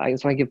do it. I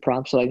just want to give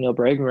props to like No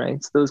Bragging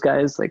Rights. Those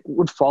guys like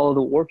would follow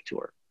the Warped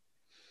Tour,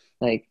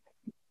 like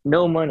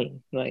no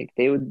money. Like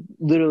they would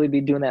literally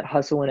be doing that,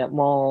 hustling at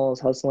malls,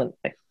 hustling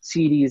like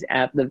CDs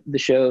at the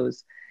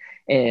shows,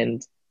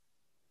 and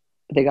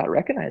they got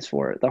recognized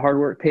for it. The hard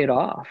work paid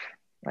off.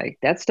 Like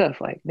that stuff,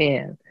 like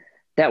man,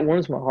 that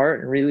warms my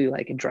heart and really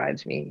like it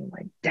drives me.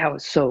 Like that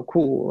was so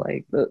cool.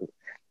 Like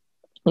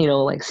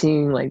like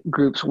seeing like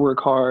groups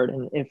work hard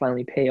and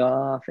finally pay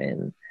off,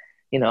 and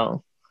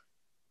that's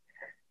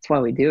why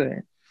we do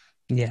it.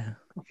 Yeah.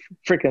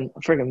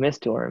 Freaking miss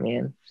tour,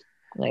 man.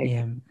 Like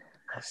yeah,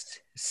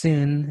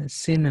 soon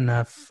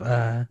enough.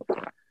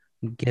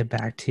 Get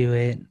back to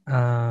it.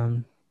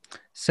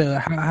 So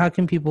how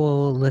can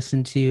people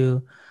listen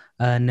to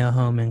No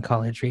Home and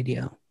College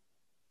Radio?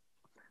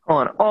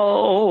 On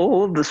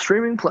all the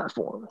streaming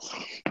platforms,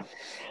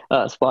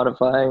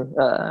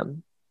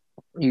 Spotify,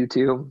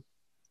 YouTube,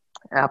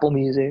 Apple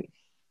Music,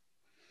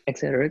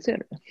 etc.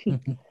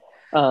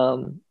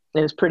 And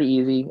it's pretty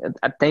easy.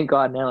 I thank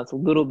God now it's a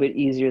little bit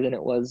easier than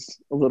it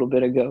was a little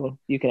bit ago.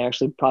 You can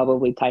actually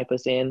probably type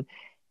us in,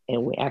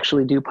 and we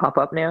actually do pop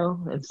up now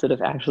instead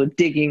of actually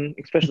digging,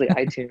 especially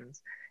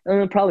iTunes.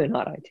 Probably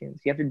not iTunes.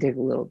 You have to dig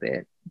a little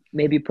bit.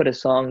 Maybe put a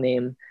song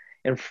name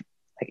and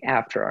like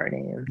after our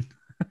name.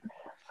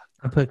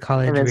 I put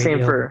College and then Radio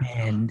same for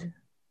Band.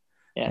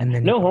 Yeah. And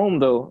then No Home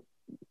though.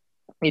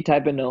 You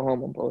type in No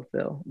Home on both,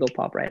 they'll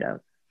pop right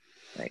up.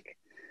 Like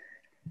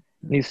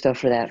new stuff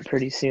for that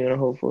pretty soon,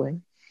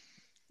 hopefully.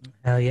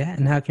 Hell yeah.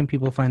 And how can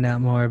people find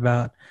out more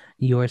about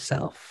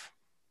yourself?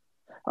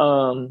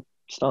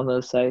 Just on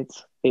those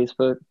sites,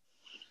 Facebook.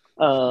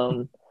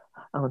 Um,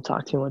 I don't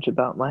talk too much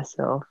about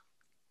myself.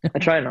 I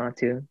try not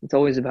to. It's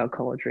always about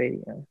college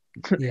radio.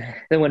 Yeah.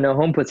 Then when No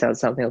Home puts out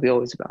something, it'll be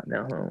always about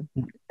No Home.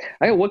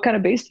 What kind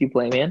of bass do you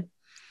play, man?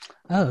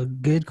 Oh,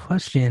 good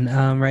question.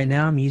 Right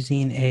now I'm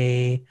using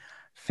a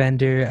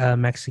Fender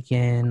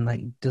Mexican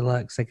like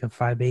deluxe, like a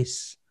 5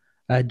 bass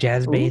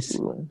jazz bass.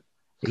 Ooh,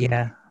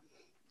 Yeah.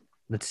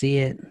 Let's see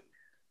it.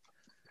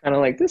 kind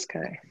of like this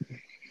guy.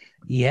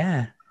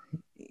 Yeah.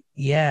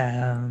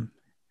 Yeah.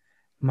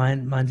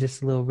 Mine's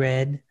just a little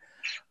red,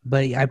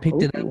 but I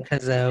picked it up Ooh.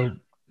 because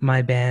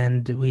my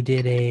band, we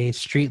did a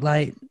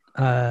Streetlight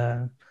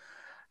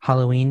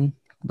Halloween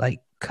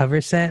like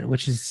cover set,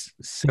 which is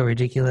so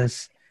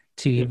ridiculous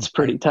to even It's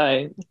pretty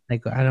tight.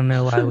 like I don't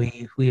know why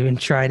we even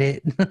tried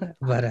it,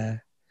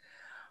 but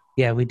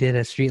yeah, we did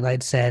a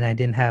Streetlight set and I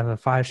didn't have a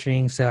 5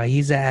 string, so I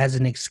used that as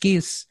an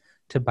excuse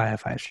to buy a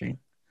 5 string.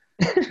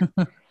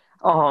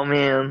 Oh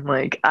man,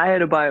 like I had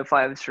to buy a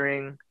 5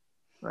 string.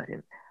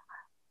 Like,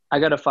 I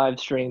got a 5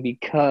 string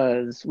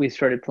because we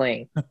started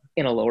playing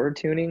in a lower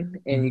tuning,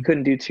 and you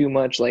couldn't do too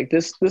much. Like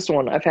this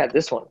one, I've had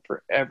this one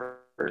forever.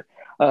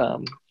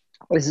 Um,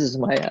 this is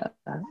my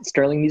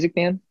Sterling Music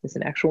Band. It's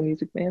an actual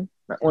music band,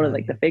 not one of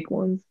like the fake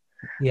ones.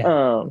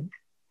 Yeah.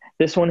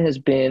 This one has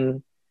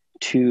been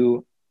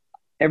to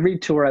every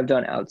tour I've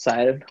done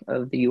outside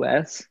of the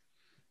U.S.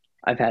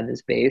 I've had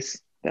this bass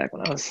back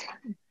when I was.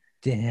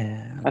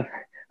 Damn.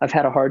 I've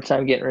had a hard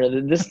time getting rid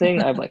of this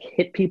thing. I've like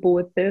hit people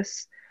with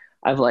this.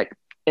 I've like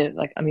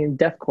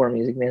deathcore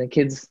music, man. The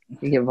kids,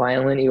 you get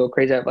violent, you go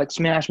crazy. I've like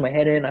smashed my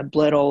head in. I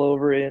bled all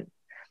over it.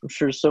 I'm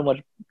sure so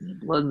much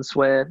blood and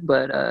sweat,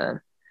 but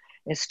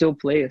it still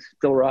plays,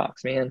 still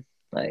rocks, man.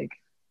 Like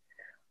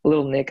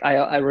little Nick,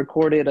 I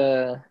recorded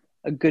a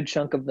good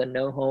chunk of the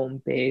No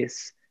Home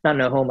bass, not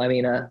No Home. I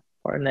mean,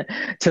 pardon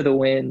that, To the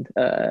Wind.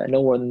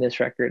 No More Than This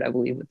record, I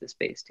believe, with this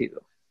bass too.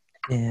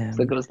 Damn.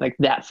 So it goes like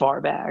that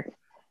far back.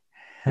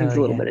 It's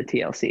a little bit of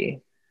TLC.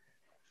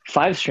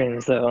 5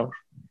 strings though.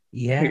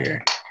 Yeah.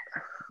 Here.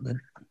 So I'm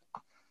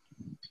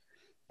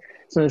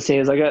gonna say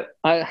is I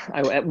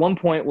at one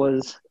point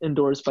was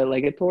endorsed by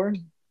Legator.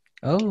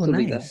 Oh, So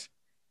nice.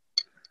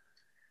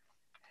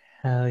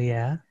 Hell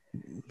yeah.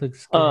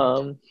 Looks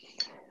good.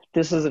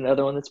 This is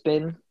another one that's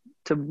been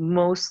to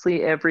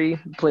mostly every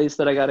place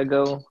that I gotta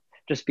go,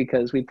 just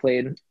because we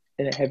played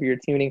in a heavier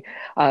tuning.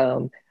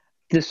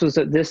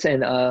 This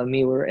and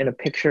me were in a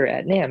picture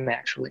at NAMM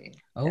actually.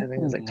 Oh. I think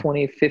it was like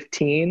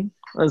 2015.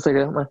 I was like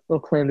my little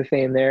claim to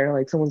fame there.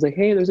 Like someone's like,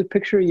 "Hey, there's a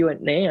picture of you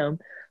at NAMM."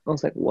 I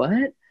was like,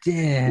 "What?"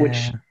 Damn.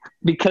 Which,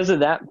 because of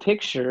that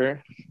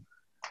picture,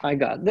 I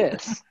got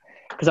this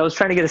because I was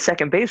trying to get a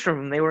second bass from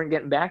them. They weren't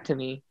getting back to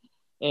me,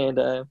 and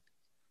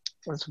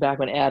that's back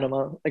when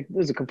Adam,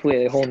 there's a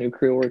completely whole new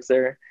crew works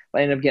there.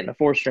 I ended up getting a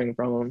 4 string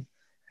from him,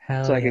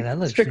 Hell so I yeah,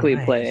 could strictly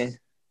nice. play.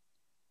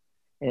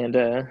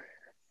 And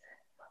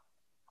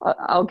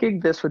I'll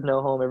gig this with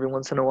No Home every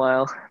once in a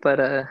while, but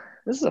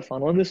this is a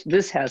fun one.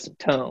 This has some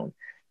tone.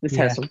 This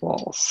has some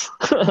balls.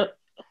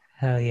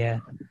 Hell yeah.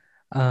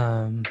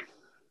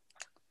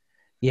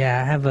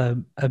 Yeah, I have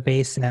a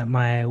bass that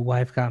my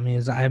wife got me. It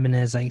was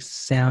Ibanez like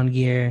Sound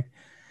Gear,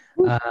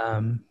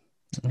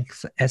 like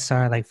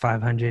SR like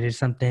 500 or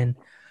something.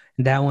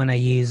 And that one I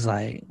use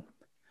like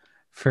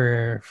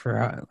for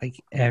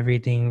like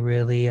everything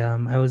really.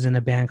 I was in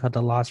a band called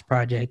The Lost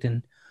Project,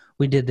 and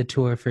we did the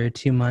tour for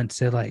 2 months.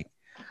 So like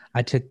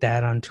I took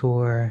that on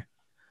tour.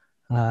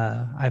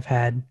 I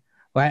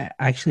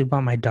actually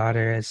bought my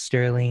daughter a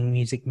Sterling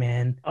Music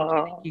Man.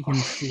 You can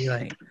see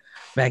like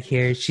back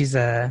here. She's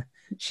 12.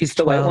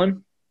 The white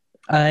one?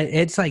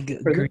 It's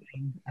like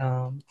green.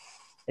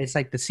 It's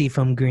like the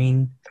seafoam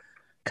green,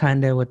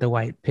 kind of with the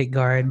white pick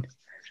guard.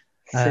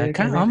 Kind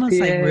of almost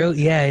like real.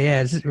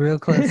 Yeah. It's real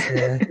close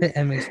to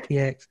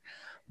MXPX.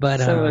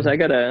 But I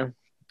got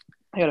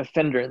a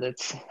Fender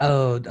that's.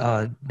 Oh,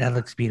 that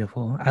looks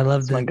beautiful. I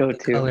love the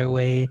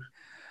colorway.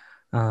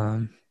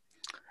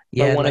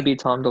 Yeah, I want to be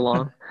Tom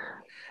DeLonge.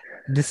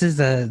 This is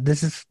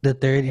the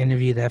third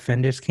interview that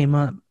Fenders came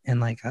up, and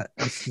like I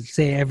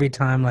say every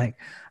time, like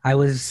I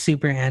was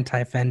super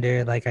anti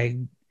Fender. Like I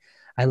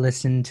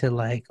listened to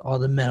like all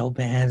the metal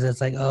bands.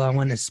 It's like, oh, I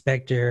want a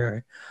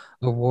Spectre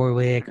or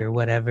Warwick or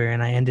whatever,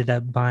 and I ended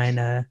up buying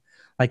a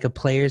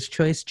Player's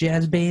Choice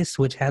jazz bass,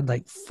 which had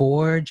like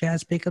 4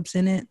 jazz pickups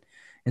in it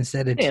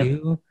instead of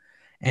 2.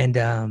 And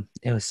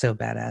it was so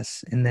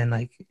badass. And then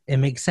like it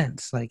makes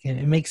sense. Like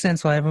it makes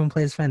sense why everyone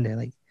plays Fender.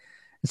 Like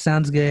it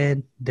sounds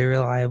good. They're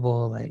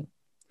reliable. Like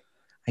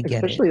I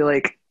get especially it.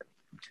 Like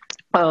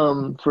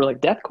for like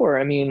deathcore.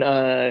 I mean,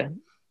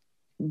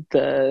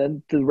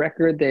 the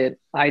record that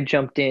I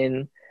jumped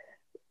in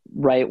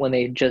right when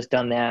they just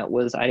done that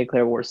was I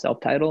Declare War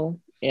self-title,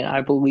 and I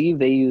believe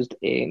they used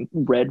a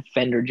red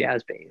Fender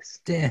jazz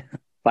bass. Damn.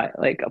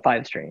 Like a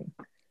 5 string.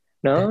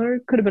 No,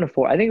 it could have been a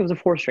four. I think it was a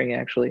four string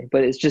actually,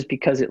 but it's just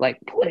because it like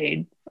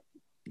played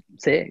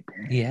sick.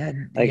 Yeah,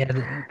 Like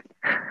yeah,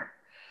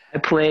 I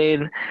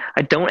played,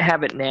 I don't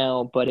have it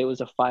now, but it was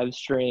a five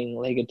string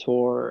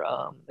Legator.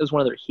 It was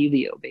one of their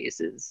Helio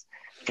basses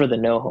for the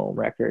No Home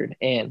record.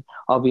 And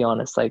I'll be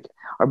honest, like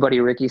our buddy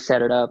Ricky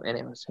set it up and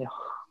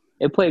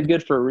it played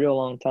good for a real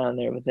long time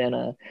there, but then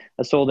I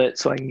sold it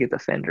so I can get the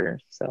Fender.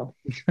 So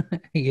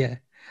yeah.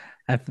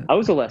 I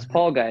was a Les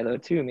Paul guy though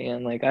too,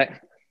 man. Like I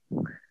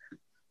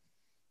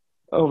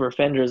over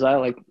Fenders, I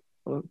like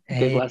big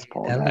Hey, Les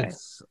Paul that guy.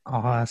 looks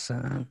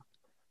awesome.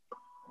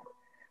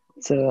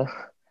 So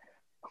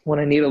when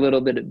I need a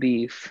little bit of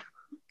beef,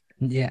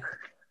 Yeah,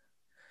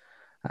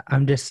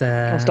 I'm just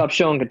don't stop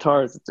showing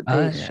guitars. It's a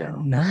bass show.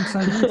 no, it's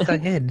not good. It's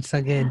not good. It's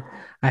not good.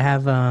 I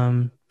have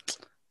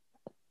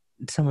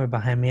somewhere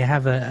behind me. I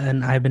have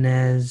an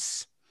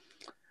Ibanez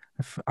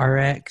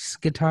RX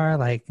guitar,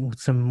 like with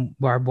some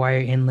barbed wire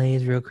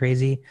inlays, real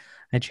crazy.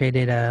 I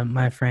traded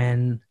my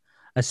friend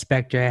a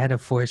Spectre. I had a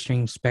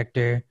 4-string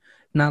Spectre,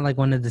 not like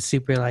one of the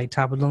super like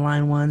top of the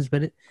line ones,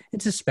 but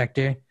it's a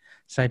Spectre.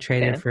 So I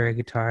traded it for a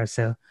guitar.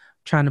 So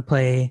trying to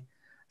play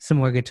some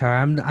more guitar.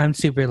 I'm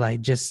super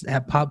like just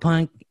at pop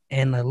punk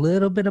and a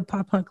little bit of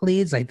pop punk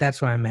leads. Like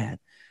that's where I'm at.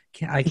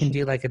 I can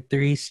do like a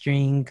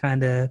 3-string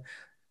kind of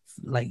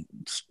like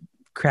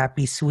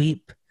crappy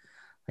sweep,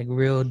 like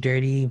real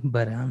dirty,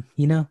 but I'm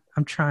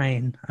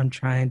trying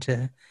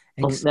to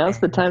Well, now's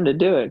the expand. time to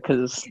do it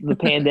because the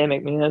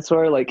pandemic, man. That's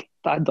where like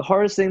the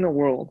hardest thing in the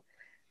world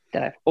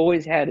that I've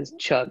always had is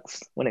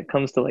chugs when it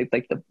comes to like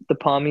the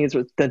pommies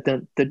or dun,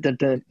 dun, dun, dun,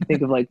 dun.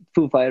 Think of like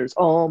Foo Fighters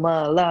all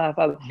my life.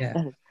 Yeah,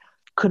 I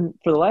couldn't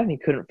for the life of me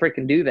couldn't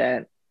freaking do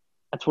that.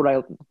 That's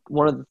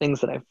one of the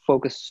things that I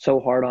focused so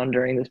hard on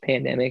during this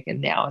pandemic,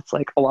 and now it's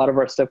like a lot of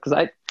our stuff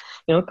because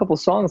a couple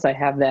songs I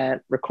have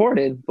that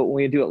recorded, but when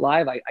we do it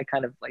live, I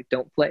kind of like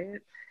don't play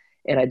it,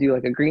 and I do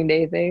like a Green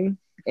Day thing,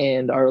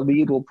 and our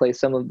lead will play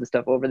some of the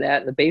stuff over that,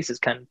 and the bass is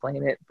kind of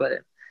playing it,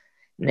 but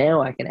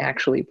now I can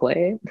actually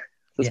play it.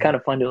 So it's yeah, kind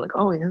of fun to like,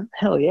 oh yeah,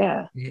 hell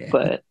yeah. yeah,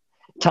 But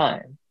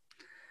time.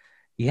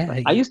 yeah,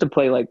 Like, I used to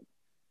play like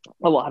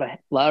a lot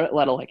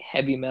of like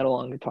heavy metal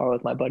on guitar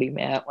with my buddy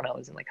Matt when I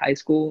was in like high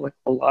school, like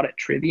a lot of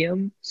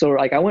Trivium. So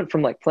like I went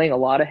from like playing a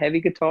lot of heavy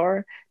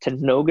guitar to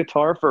no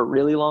guitar for a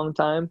really long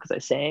time because I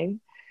sang,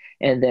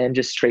 and then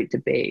just straight to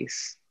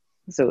bass.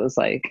 So it was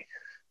like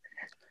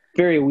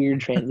very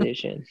weird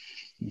transition.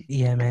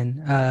 yeah,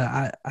 man.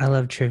 I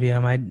love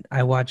Trivium.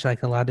 I watch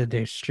like a lot of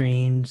their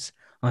streams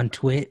on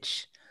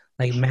Twitch.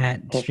 Like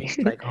Matt streams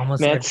like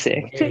almost Matt's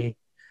every sick. day.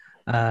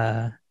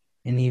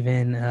 And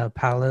even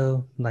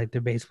Paolo, like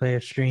the bass player,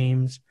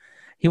 streams.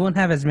 He won't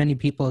have as many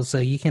people, so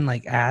you can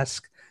like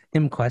ask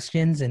him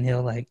questions and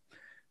he'll like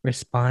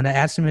respond. I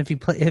asked him if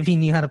he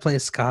knew how to play a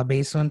ska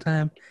bass one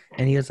time,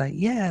 and he was like,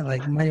 "Yeah,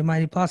 like Mighty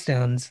Mighty Paw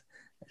Stones."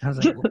 I was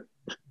like, well,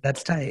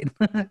 "That's tight."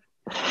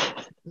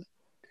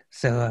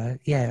 So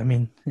yeah, I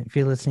mean, if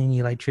you're listening,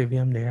 you like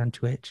Trivium, they're on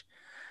Twitch.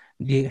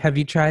 Have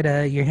you tried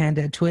your hand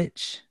at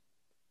Twitch?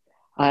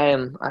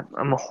 I'm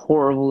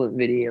horrible at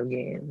video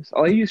games.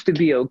 I used to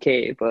be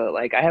okay, but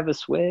like I have a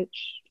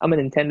Switch. I'm a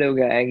Nintendo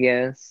guy, I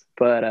guess,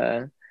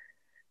 but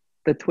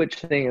the Twitch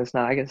thing is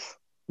not, I guess,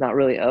 not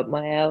really up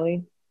my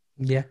alley.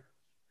 Yeah,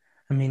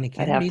 I mean, it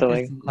I'd can have be. to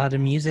There's like, a lot of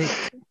music.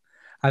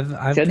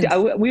 I've see,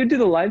 been. we would do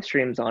the live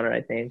streams on it,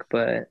 I think,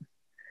 but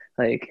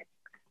like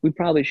we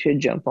probably should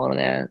jump on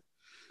that.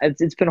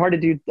 It's been hard to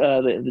do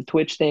the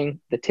Twitch thing,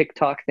 the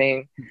TikTok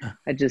thing.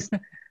 I just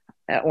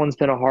that one's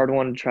been a hard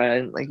one to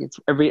try. Like it's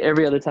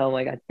every other time.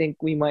 Like I think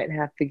we might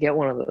have to get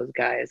one of those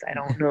guys. I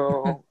don't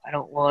know. I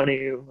don't want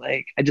to.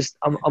 Like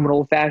I'm an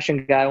old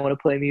fashioned guy. I want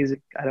to play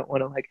music. I don't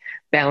want to like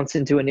bounce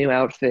into a new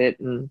outfit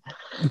and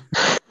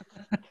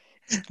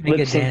Make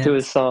a lip sync to a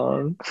dance.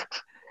 song.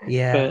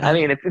 Yeah, But I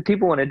mean, if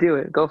people want to do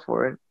it, go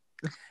for it.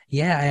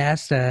 yeah. I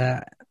asked.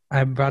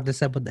 I brought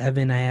this up with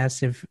Evan. I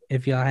asked if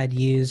y'all had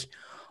used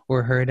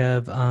or heard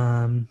of.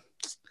 And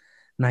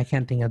I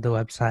can't think of the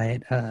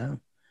website.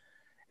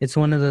 It's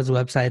one of those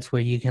websites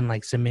where you can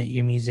like submit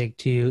your music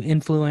to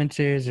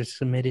influencers or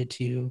submit it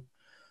to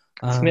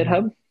Smith um,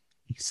 Hub.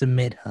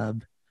 Submit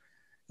Hub.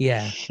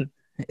 Yeah,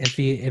 if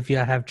you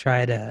have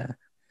tried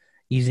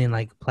using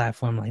like a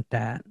platform like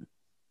that.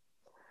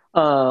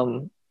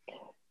 Um,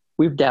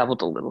 we've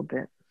dabbled a little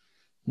bit.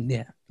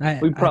 Yeah,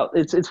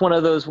 it's one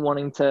of those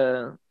wanting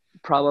to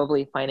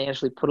probably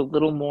financially put a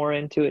little more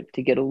into it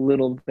to get a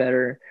little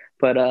better.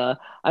 But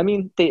I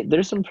mean,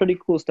 there's some pretty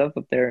cool stuff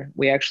up there.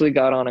 We actually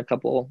got on a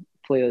couple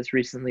playlists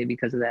recently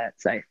because of that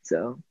site.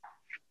 So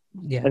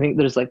yeah, I think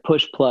there's like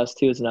Push Plus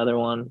too is another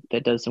one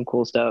that does some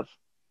cool stuff.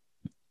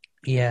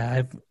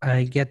 yeah.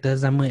 I get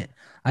those.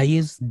 I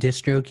use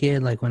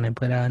DistroKid like when I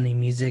put out any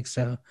music,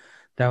 so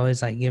they're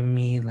always like giving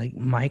me like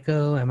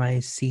Myco,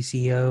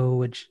 MICCO,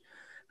 which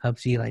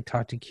helps you like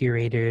talk to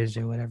curators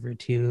or whatever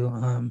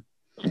too.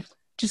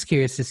 Just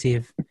curious to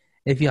see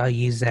if y'all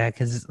use that,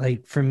 because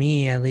like for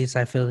me at least,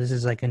 I feel this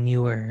is like a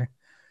newer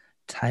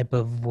type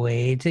of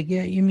way to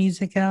get your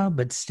music out,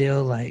 but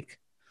still like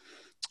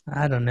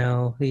I don't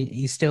know.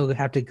 You still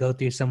have to go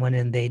through someone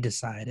and they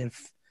decide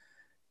if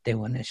they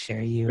want to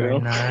share you or True.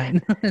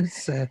 not.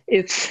 So,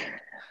 It's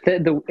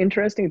the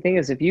interesting thing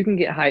is if you can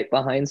get hype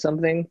behind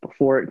something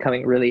before it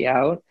coming really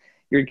out,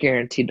 you're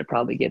guaranteed to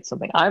probably get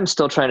something. I'm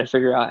still trying to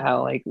figure out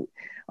how like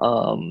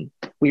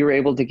we were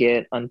able to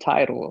get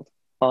Untitled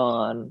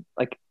on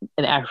like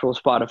an actual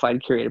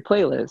Spotify curated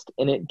playlist,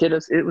 and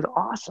it was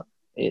awesome.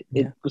 It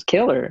yeah. was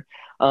killer.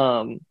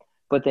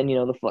 But then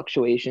the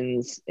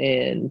fluctuations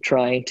and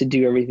trying to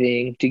do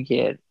everything to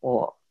get,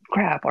 well,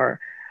 crap, our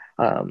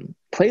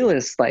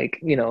playlist, like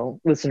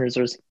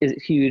listeners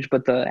is huge,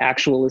 but the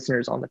actual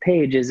listeners on the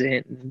page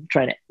isn't, and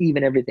trying to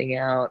even everything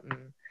out. And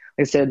like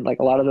I said, like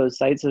a lot of those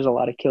sites, there's a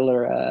lot of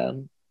killer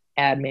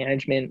ad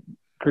management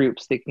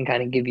groups that can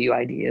kind of give you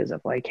ideas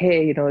of like,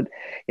 hey,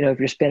 if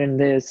you're spending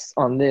this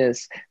on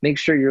this, make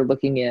sure you're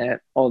looking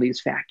at all these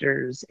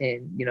factors.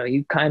 And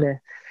you kind of,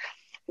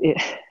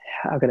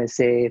 how can I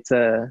say,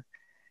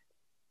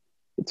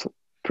 it's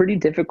pretty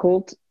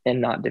difficult and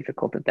not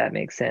difficult, if that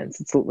makes sense.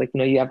 It's like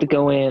you have to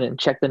go in and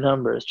check the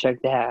numbers,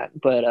 check that,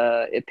 but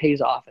it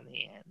pays off in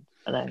the end.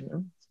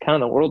 And it's kind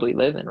of the world we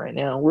live in right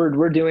now.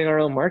 We're doing our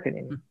own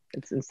marketing.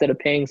 It's instead of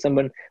paying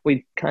someone,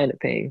 we kind of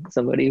paying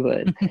somebody,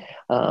 but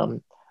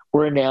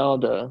we're now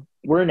the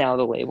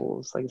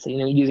labels. Like I said,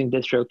 using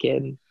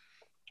DistroKid,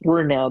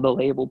 we're now the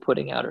label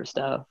putting out our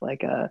stuff.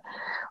 Like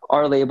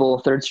our label,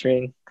 Third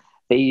String,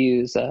 they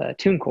use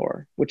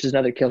TuneCore, which is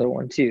another killer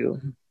one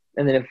too.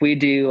 And then if we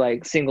do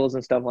like singles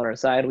and stuff on our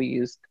side, I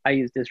use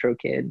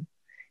DistroKid,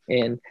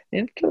 and they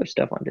have killer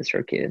stuff on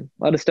DistroKid.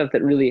 A lot of stuff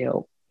that really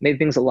helped, made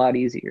things a lot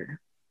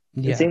easier.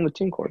 Yeah. And same with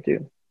TuneCore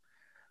too.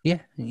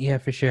 Yeah,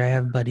 for sure. I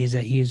have buddies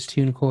that use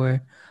TuneCore.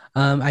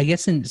 I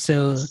guess,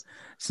 so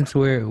since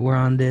we're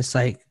on this,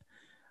 like,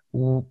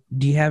 do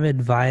you have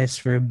advice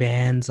for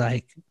bands,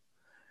 like,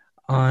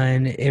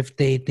 on if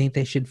they think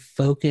they should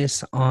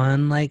focus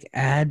on like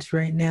ads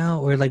right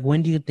now, or like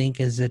when do you think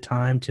is the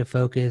time to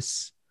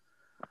focus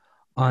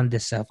on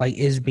this stuff? Like,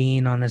 is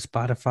being on a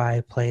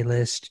Spotify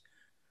playlist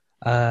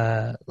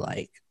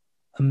like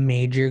a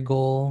major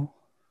goal?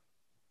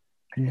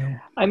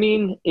 I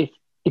mean, if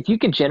you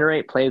can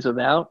generate plays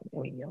without, I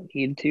mean, you don't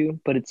need to,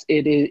 but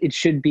it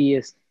should be,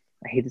 as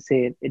I hate to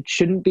say it, it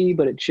shouldn't be,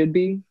 but it should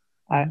be,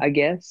 I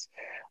guess.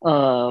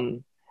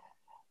 I'll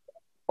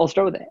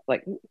start with that.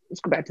 Like,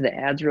 let's go back to the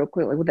ads real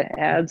quick. Like with the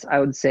ads, I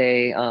would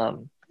say,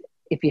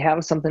 if you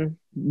have something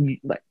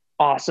like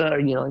awesome, or,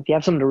 if you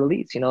have something to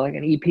release, like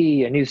an EP,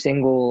 a new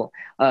single,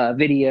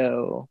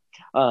 video,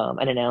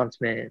 an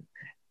announcement,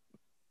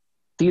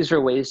 these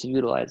are ways to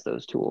utilize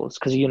those tools.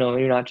 Cause you're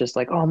not just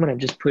like, oh, I'm going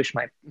to just push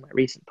my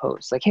recent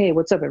posts. Like, hey,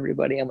 what's up,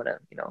 everybody? I'm going to,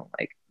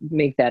 like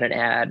make that an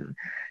ad. And,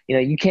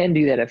 you can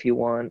do that if you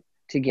want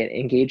to get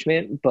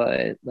engagement,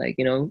 but like,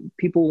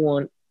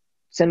 people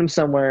send them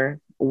somewhere,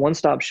 a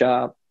one-stop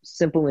shop,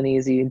 simple and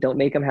easy. Don't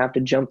make them have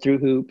to jump through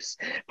hoops,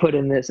 put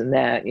in this and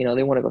that.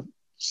 They want to go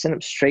send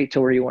them straight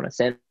to where you want to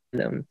send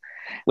them,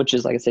 which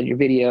is, like I said, your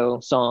video,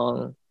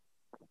 song,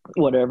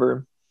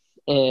 whatever.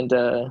 And,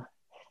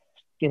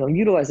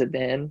 utilize it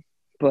then,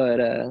 but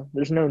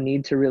there's no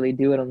need to really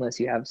do it unless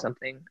you have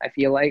something. I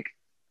feel like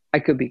I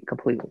could be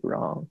completely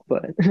wrong,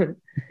 but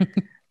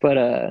but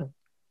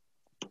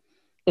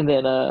and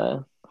then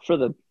for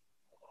the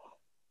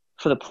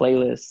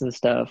playlists and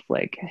stuff,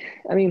 like,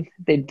 I mean,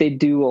 they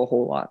do a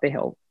whole lot. They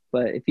help,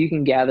 but if you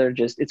can gather,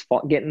 it's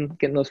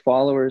getting those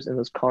followers and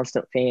those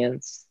constant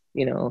fans.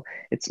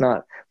 It's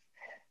not,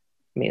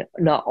 I mean,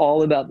 not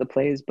all about the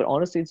plays, but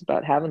honestly, it's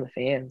about having the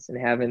fans and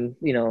having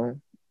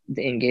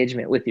the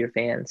engagement with your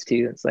fans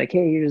too. It's like,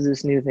 hey, here's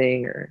this new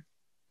thing,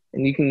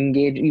 and you can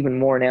engage even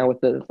more now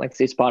with the, like,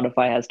 say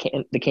Spotify has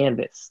the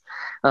canvas.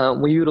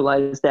 We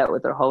utilize that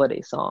with our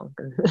holiday song.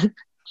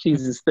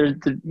 Jesus,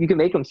 you can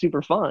make them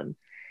super fun.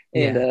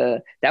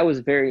 And that was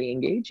very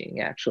engaging,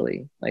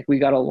 actually. Like, we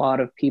got a lot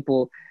of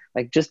people,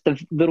 like, just the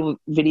little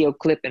video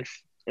clip, and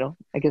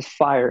I guess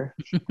fire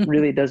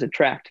really does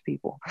attract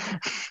people.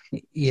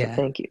 Yeah.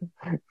 So thank you.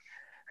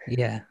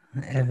 Yeah,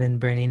 Evan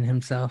burning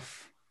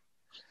himself.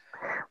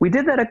 We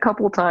did that a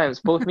couple of times.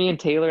 Both me and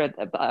Taylor,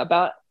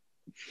 about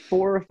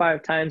 4 or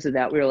 5 times of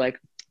that, we were like,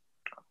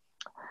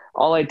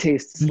 all I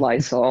taste is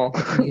Lysol.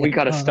 We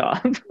gotta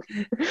stop.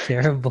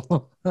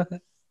 Terrible.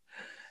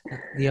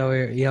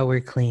 Y'all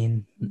were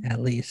clean, at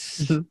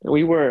least.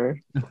 We were.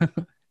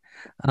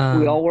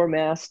 We all wore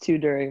masks too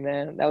during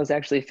that. That was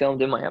actually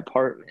filmed in my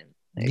apartment.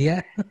 Like,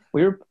 yeah.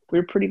 We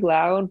were pretty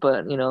loud,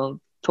 but told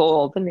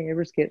all the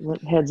neighbors, get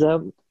heads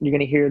up, you're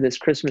gonna hear this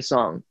Christmas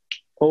song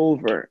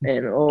over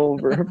and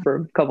over for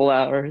a couple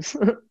hours.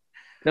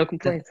 No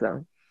complaints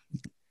though.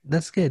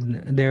 That's good.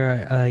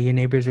 Your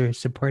neighbors are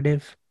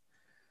supportive.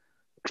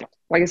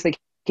 I guess they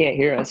can't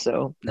hear us,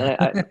 so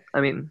I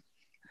mean,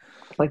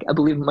 like, I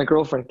believe my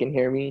girlfriend can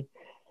hear me,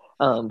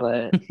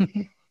 but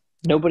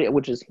nobody,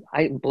 which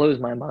blows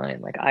my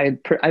mind. Like,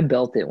 I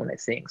belt it when I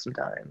sing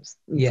sometimes.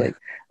 It's like,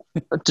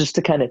 just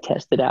to kind of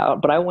test it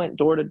out. But I went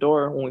door to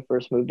door when we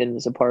first moved into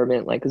this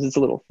apartment, like, because it's a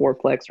little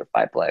 4-plex or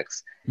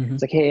 5-plex. Mm-hmm.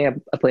 It's like, hey,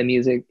 I play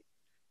music.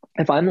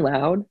 If I'm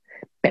loud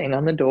bang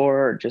on the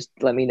door or just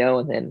let me know.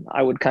 And then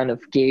I would kind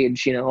of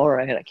gauge, all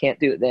right, I can't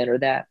do it then or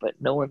that, but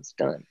no one's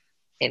done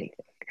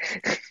anything.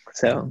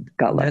 So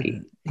got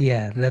lucky.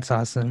 That's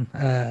awesome.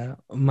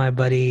 My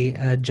buddy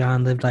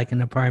John lived like in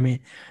an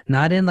apartment,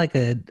 not in like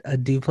a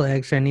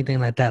duplex or anything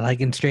like that, like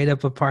in straight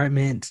up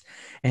apartments,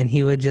 and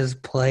he would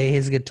just play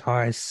his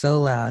guitar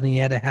so loud, and he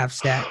had a half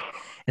stack,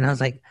 and I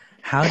was like,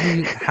 how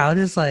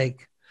does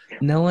like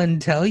no one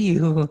tell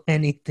you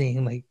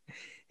anything? Like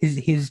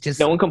he's just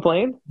no one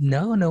complained.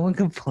 No one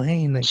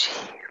complained. Like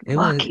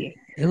Lucky.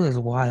 it was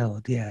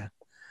wild. Yeah.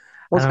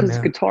 Well, it's because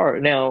guitar.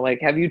 Now,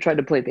 like, have you tried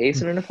to play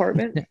bass in an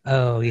apartment?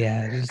 Oh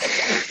yeah,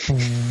 just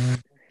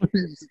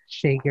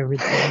shake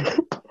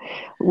everything.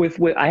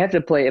 With I have to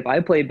play. If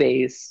I play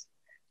bass,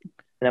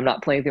 and I'm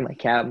not playing through my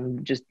cab,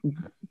 I'm just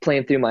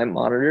playing through my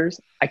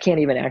monitors. I can't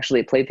even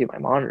actually play through my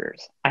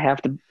monitors. I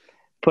have to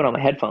put on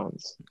my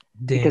headphones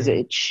because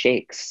it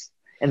shakes,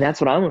 and that's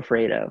what I'm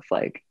afraid of.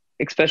 Like,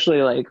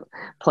 especially like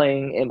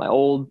playing in my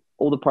old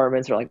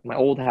apartments or like my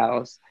old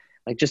house,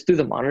 like just through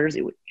the monitors,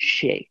 it would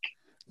shake.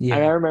 Yeah.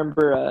 I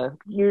remember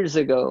years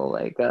ago,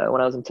 like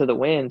when I was in To the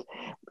Wind,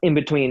 in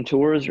between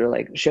tours or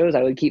like shows,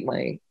 I would keep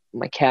my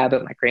cab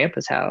at my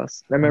grandpa's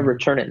house. And I remember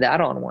turning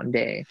that on one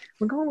day.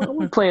 I'm like,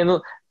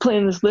 I'm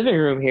playing this living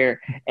room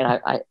here, and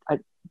I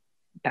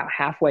about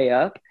halfway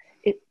up,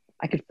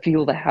 I could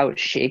feel the house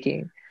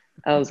shaking.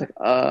 I was like,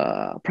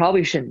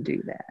 probably shouldn't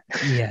do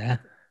that.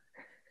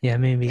 Yeah,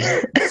 maybe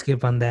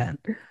skip on that.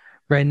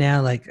 Right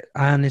now, like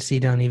I honestly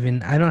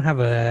I don't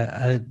have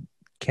a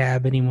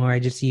cab anymore. I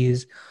just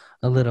use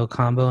a little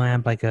combo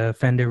amp, like a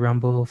Fender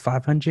Rumble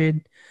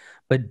 500.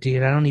 But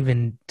dude, I don't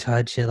even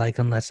touch it like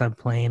unless I'm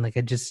playing. Like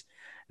I just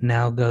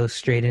now go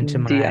straight into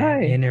my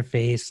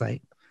interface.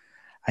 Like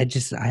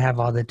I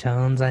have all the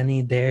tones I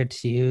need there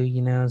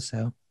too,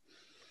 so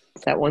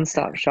it's that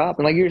one-stop shop.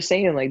 And like you were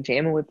saying, like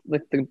jamming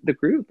with the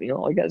group,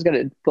 all you guys got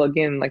to plug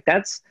in. Like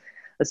that's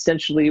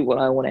essentially what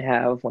I want to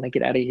have when I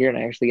get out of here and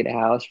I actually get a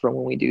house from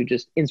when we do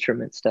just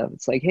instrument stuff.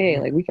 It's like, hey,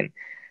 like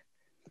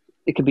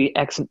it could be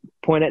X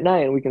point at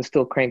night and we can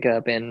still crank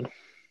up and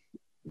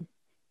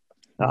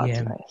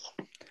it's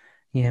nice.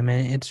 Yeah,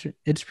 man,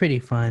 it's pretty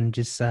fun.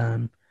 Just I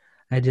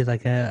did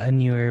like a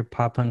newer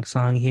pop punk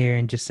song here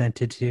and just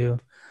sent it to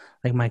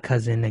like my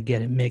cousin to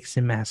get it mixed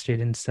and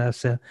mastered and stuff.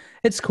 So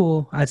it's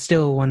cool. I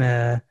still want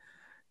to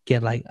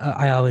get like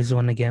I always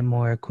want to get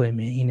more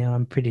equipment.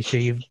 I'm pretty sure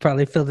you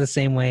probably feel the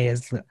same way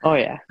as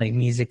like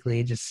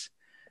musically. Just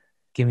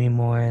give me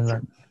more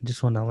and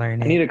just want to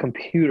learn it. I need a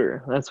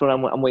computer. That's what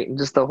I'm waiting.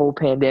 Just the whole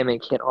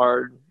pandemic hit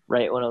hard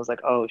right when I was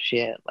like, oh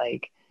shit,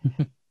 like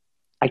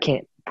I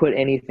can't put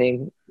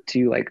anything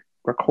to like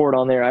record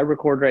on there. I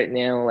record right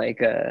now,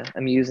 like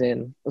I'm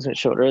using, I was going to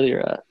show it earlier,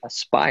 a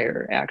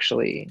Spire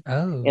actually.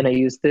 Oh. And I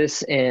use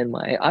this and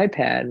my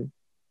iPad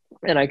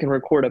and I can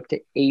record up to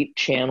 8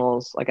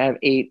 channels. Like I have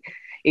eight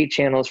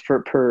channels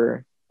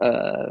per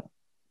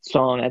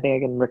song. I think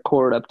I can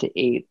record up to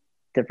 8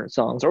 different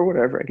songs or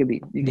whatever. It could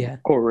be, you can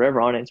record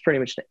whatever on it. It's pretty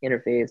much the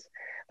interface,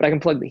 but I can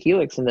plug the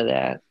Helix into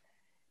that.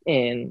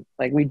 And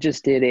like we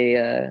just did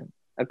a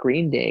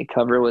Green Day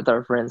cover with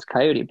our friends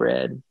Coyote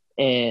Bread,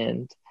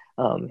 and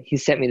he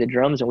sent me the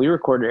drums and we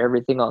recorded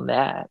everything on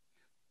that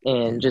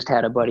and just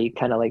had a buddy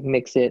kind of like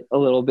mix it a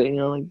little bit,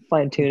 like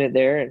fine tune it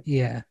there.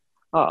 And,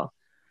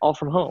 all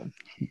from home.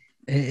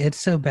 It's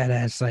so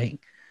badass.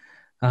 Like,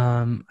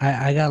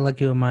 I got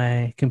lucky with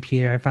my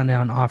computer. I found it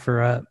on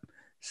OfferUp.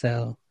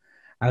 So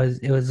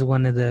it was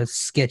one of the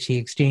sketchy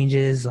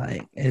exchanges.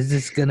 Like, is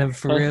this gonna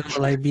for real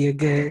like be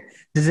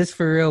does this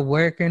for real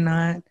work or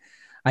not?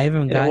 I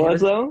haven't got it.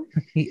 Though?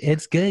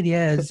 It's good.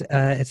 Yeah.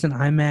 It's an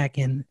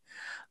iMac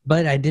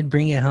but I did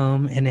bring it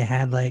home and it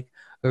had like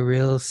a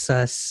real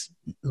sus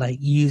like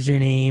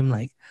username,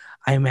 like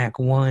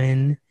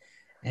iMac1.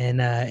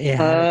 And it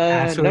had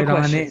a password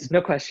on it.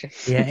 No question.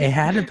 Yeah, it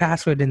had a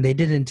password, and they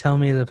didn't tell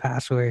me the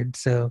password.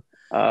 So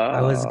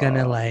I was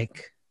gonna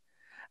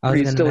Were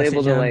you still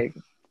able to like?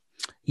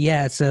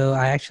 Yeah, so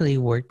I actually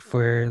worked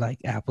for like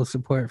Apple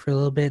support for a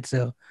little bit,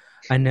 so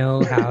I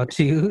know how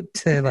to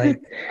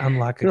like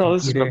unlock a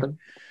computer.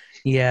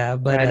 Yeah,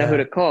 but I know who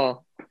to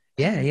call.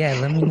 Yeah.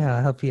 Let me know.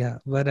 I'll help you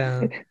out. But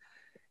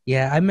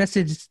yeah, I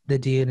messaged the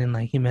dude and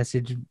like he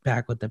messaged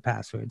back with the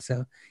password.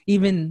 So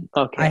even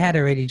I had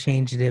already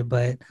changed it,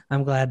 but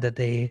I'm glad that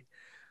they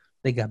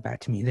got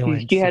back to me. They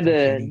weren't. You had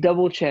to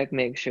double check,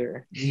 make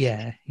sure.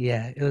 Yeah,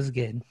 it was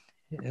good.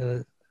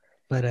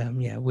 But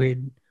yeah,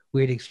 weird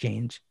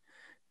exchange.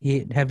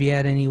 Have you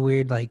had any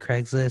weird like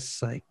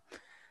Craigslist like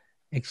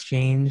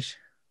exchange?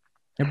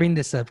 I bring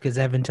this up because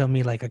Evan told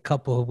me like a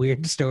couple of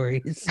weird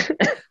stories.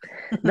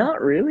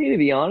 Not really, to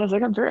be honest.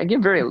 Like I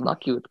get very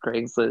lucky with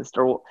Craigslist.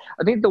 Or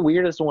I think the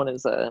weirdest one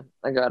is I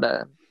got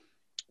a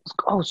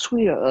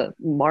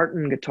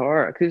Martin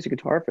guitar, acoustic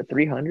guitar for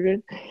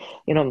 $300.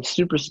 I'm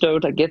super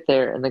stoked. I get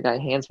there and the guy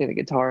hands me the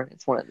guitar.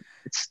 It's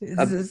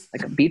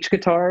like a beach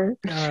guitar,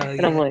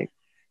 and I'm like,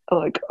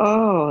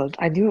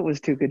 I knew it was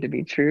too good to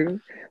be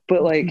true.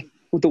 But like,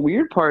 the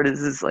weird part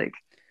is like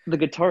the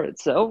guitar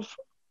itself.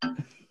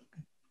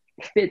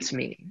 fits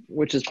me,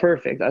 which is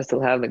perfect. I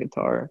still have the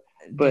guitar,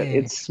 but Dang.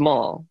 it's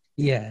small.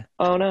 Yeah,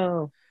 Oh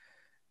no.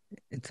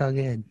 it's all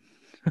good.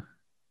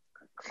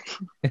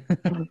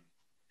 I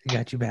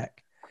got you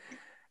back.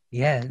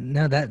 Yeah,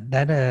 no,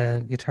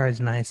 that guitar is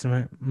nice.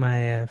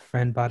 My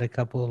friend bought a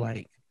couple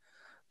like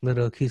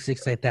little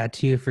acoustics like that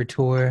too for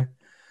tour,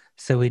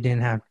 so we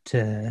didn't have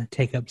to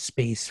take up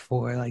space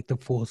for like the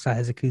full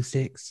size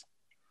acoustics.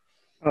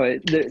 Oh,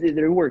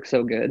 they work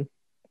so good.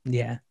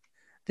 Yeah,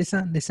 they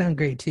sound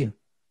great too.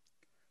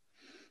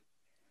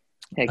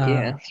 Heck Uh,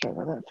 yeah. Sorry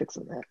about that.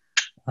 Fixing that.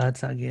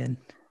 that's all good.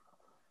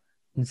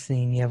 I'm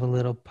seeing you have a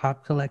little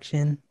pop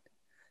collection.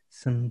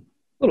 Some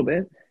A little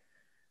bit.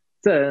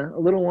 It's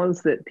little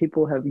ones that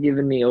people have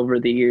given me over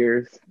the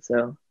years.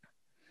 So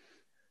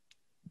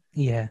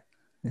Yeah,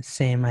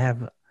 same. I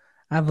have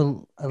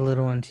a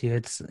little one too.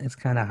 It's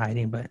kind of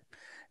hiding, but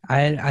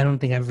I don't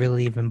think I've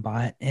really even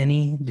bought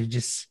any. To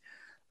just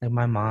like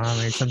my mom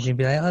or something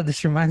be like, oh,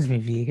 this reminds me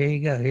of you. Here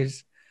you go.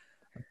 Here's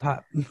a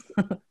pop.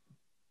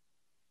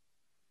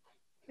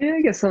 yeah,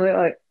 I guess something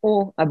like,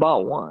 well, I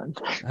bought one.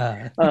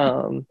 Uh,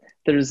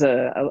 There's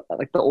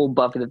like the old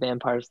Buffy the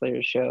Vampire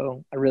Slayer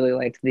show. I really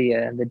liked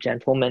the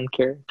gentleman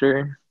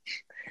character.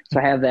 So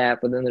I have that,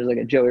 but then there's like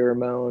a Joey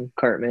Ramone,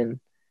 Cartman.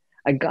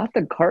 I got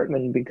the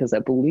Cartman because I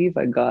believe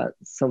I got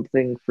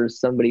something for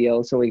somebody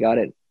else, and we got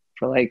it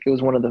for like it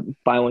was one of the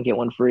buy one get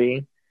one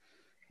free.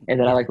 And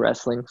then I yeah, like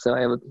wrestling,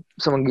 so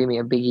someone gave me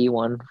a Big E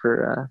one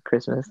for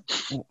Christmas.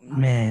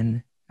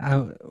 man,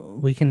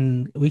 we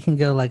can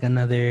go like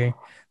another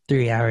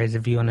 3 hours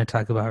if you want to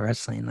talk about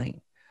wrestling.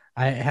 Like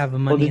I have a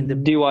Well, money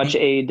in do you watch the.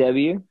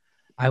 AEW?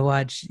 I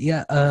watch,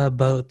 yeah,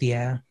 both,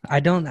 yeah. I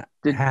don't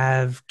Did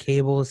have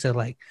cable, so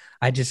like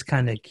I just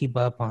kind of keep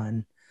up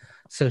on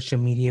social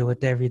media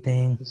with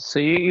everything. so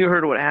you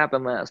heard what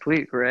happened last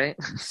week, right?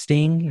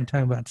 Sting, you're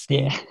talking about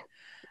Sting?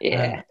 Yeah,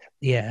 Uh, yeah.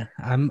 yeah,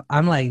 I'm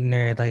like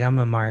nerd, like I'm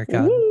a mark.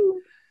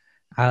 Woo!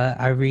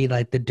 I read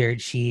like the dirt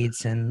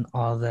sheets and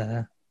all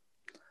the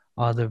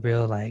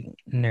real like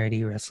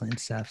nerdy wrestling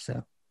stuff.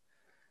 So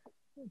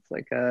It's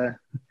like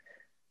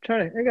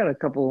trying to. I got a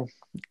couple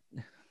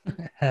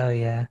hell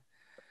yeah,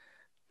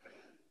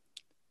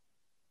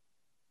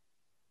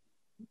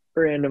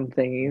 random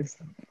thingies.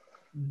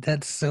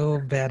 that's so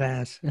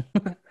badass.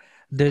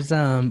 There's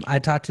I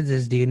talked to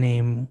this dude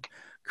named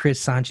Chris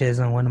Sanchez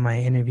on one of my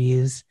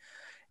interviews,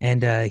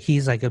 and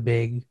he's like a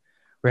big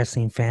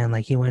wrestling fan.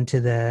 Like he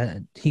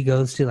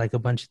goes to like a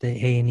bunch of the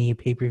A&E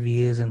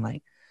pay-per-views and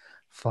like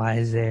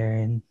flies there,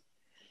 and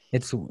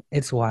it's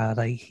wild.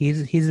 Like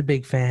he's a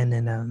big fan,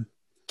 and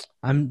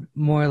I'm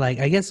more like,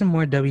 I guess I'm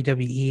more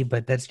WWE,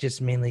 but that's just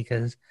mainly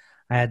because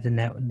I had the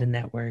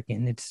network,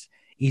 and it's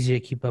easier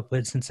to keep up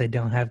with since I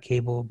don't have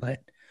cable. But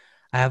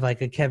I have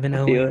like a Kevin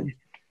I feel it. Owens.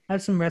 I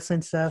have some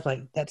wrestling stuff,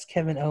 like that's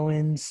Kevin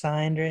Owens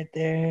signed right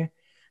there,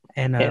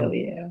 and Hell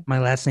yeah. my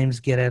last name's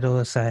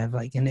Guerrero, so I have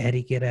like an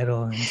Eddie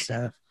Guerrero and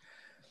stuff.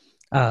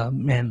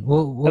 Man, I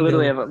we'll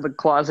literally go. have the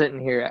closet in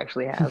here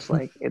actually has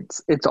like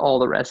it's all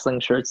the wrestling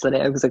shirts that I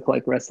have because I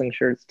collect wrestling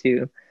shirts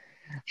too.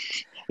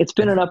 It's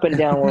been an up and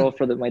down world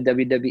for my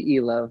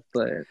WWE love,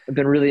 but I've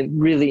been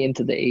really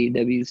into the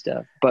AEW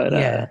stuff. But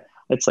Yeah,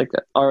 it's like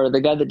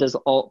the guy that does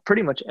all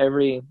pretty much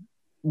every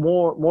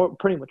more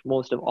pretty much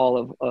most of all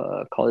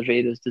of College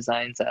Radio's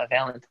designs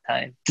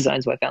Valentine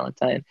designs by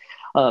Valentine.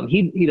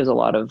 He does a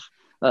lot of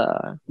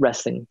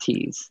wrestling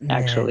tees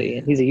actually,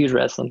 and man. he's a huge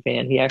wrestling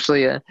fan. He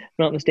actually, if I'm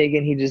not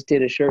mistaken, he just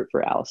did a shirt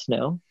for Al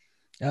Snow,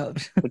 Oh,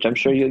 which I'm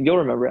sure you'll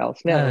remember Al oh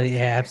Snow.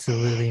 yeah,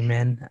 absolutely,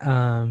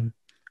 man.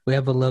 We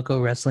have a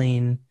local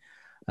wrestling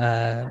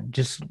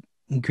just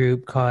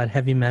group called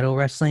Heavy Metal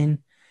Wrestling,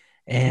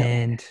 Hell yeah.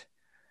 and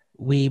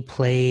we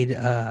played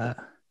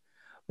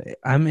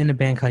I'm in a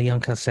band called Young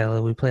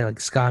Costello. We play like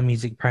ska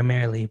music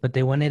primarily, but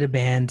they wanted a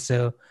band,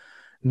 so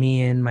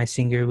me and my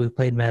singer, we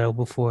played metal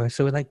before,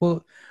 so we're like,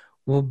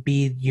 we'll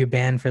be your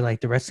band for like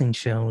the wrestling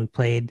show. And we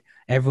played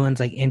everyone's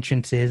like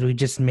entrances. We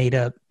just made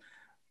up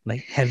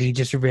like heavy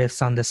just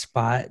riffs on the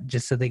spot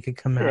just so they could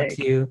come out to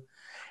Sick. you.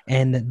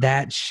 And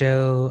that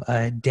show,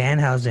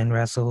 Danhausen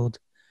wrestled,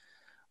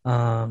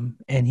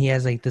 and he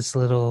has like this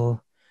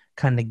little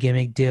kind of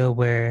gimmick deal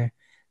where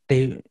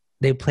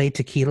they play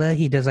tequila.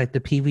 He does like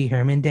the Pee Wee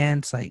Herman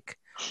dance, like,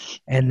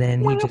 and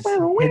then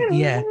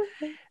yeah.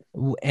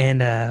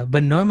 And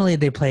but normally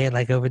they play it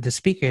like over the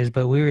speakers,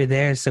 but we were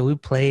there, so we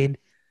played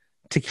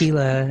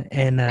tequila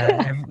and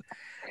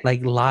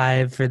like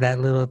live for that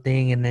little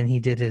thing, and then he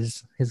did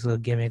his little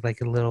gimmick,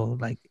 like a little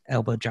like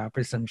elbow drop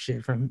or some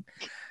shit from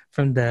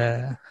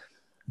the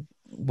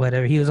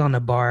whatever. He was on the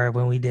bar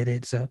when we did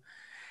it, so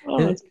Oh,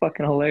 it, that's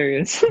fucking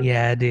hilarious.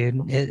 yeah,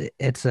 dude,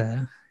 it's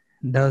that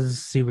was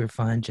super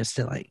fun just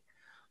to like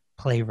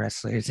play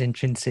wrestlers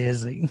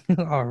entrances like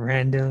all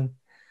random,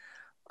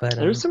 but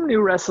There's some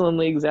new wrestling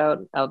leagues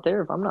out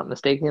there, if I'm not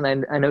mistaken.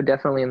 I know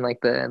definitely in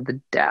like the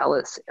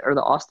Dallas or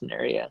the Austin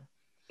area,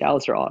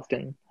 Dallas or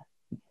Austin.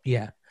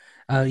 yeah.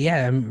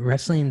 Yeah,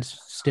 wrestling's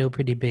still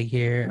pretty big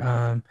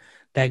here.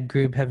 That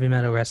group Heavy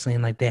Metal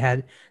Wrestling, like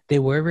they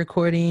were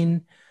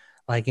recording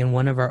like in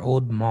one of our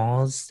old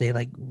malls, they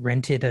like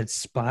rented a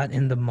spot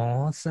in the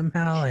mall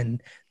somehow,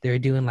 and they were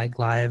doing like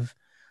live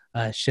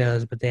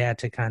shows, but they had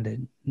to kind of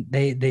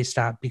they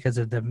stopped because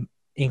of the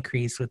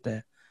increase with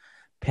the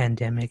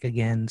pandemic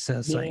again. So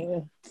it's like,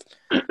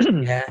 Yeah.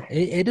 yeah,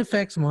 it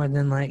affects more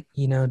than like,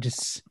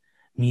 just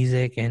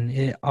music,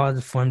 and all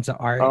the forms of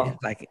art is Oh,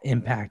 like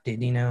impacted.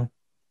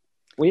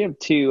 we have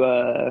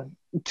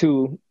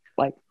two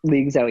like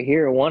leagues out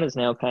here. One is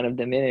now kind of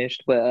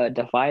diminished, but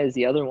Defy is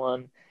the other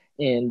one.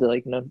 And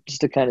like,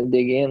 just to kind of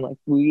dig in, like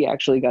we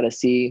actually got to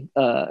see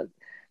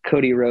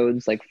Cody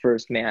Rhodes like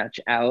first match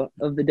out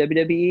of the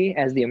WWE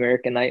as the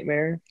American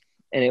Nightmare.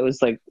 And it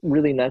was like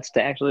really nuts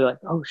to actually like,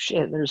 oh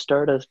shit, there's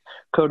Stardust,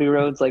 Cody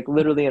Rhodes, like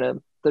literally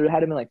there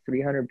had been like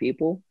 300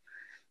 people.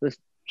 It was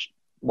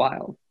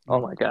wild. Oh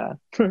my God.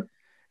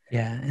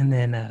 Yeah, and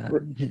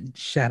then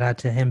shout out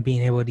to him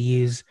being able to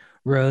use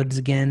Rhodes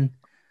again.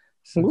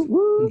 So, Woo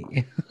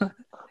woo.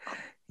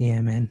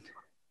 yeah, man.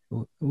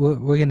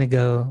 We're gonna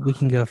go. We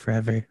can go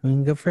forever. We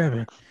can go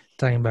forever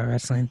talking about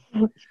wrestling.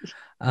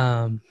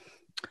 Um,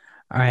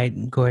 all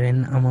right,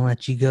 Gordon. I'm gonna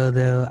let you go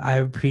though. I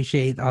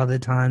appreciate all the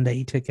time that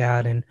you took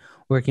out and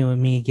working with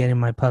me, getting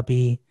my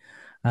puppy,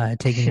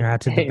 taking her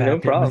out to the Hey, no bathroom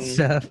and problem.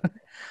 stuff. That's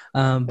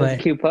a But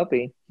cute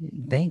puppy.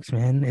 thanks,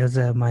 man. It was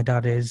my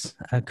daughter's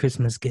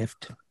Christmas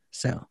gift.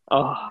 So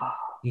Oh,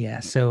 yeah.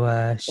 So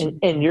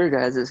and your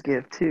guys'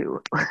 gift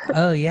too.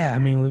 oh yeah. I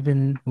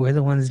mean, we're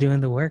the ones doing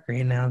the work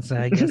right now, so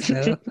I guess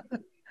so.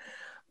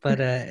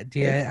 But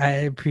dude, I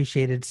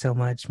appreciate it so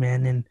much,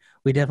 man. And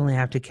we definitely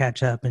have to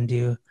catch up and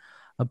do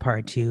a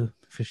part two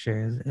for sure.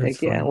 It was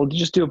Like, yeah, fun. we'll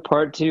just do a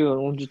part two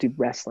and we'll just do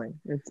wrestling.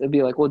 It'd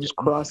be like we'll just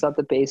cross out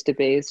the base to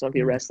base and it'll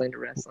be wrestling to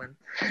wrestling.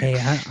 Hey,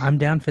 I'm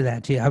down for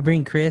that too. I'll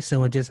bring Chris and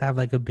we'll just have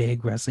like a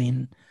big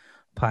wrestling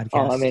Oh, I'm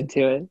podcast.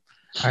 into it.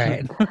 All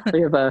right.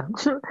 We have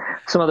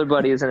some other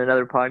buddies in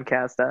another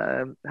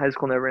podcast, High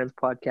School Never Ends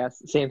podcast.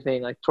 Same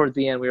thing. Like towards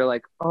the end, we were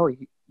like, "Oh,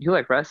 you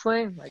like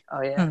wrestling?" Like,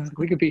 "Oh yeah." It's like,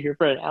 we could be here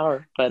for an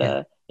hour. But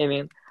Yeah. I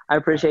mean, I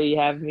appreciate you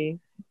having me.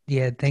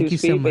 Yeah. Two Thank you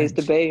so speed base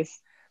to much.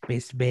 base.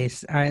 Base to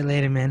base. All right,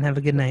 later, man. Have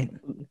a good night.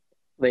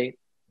 Late.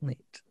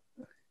 Late.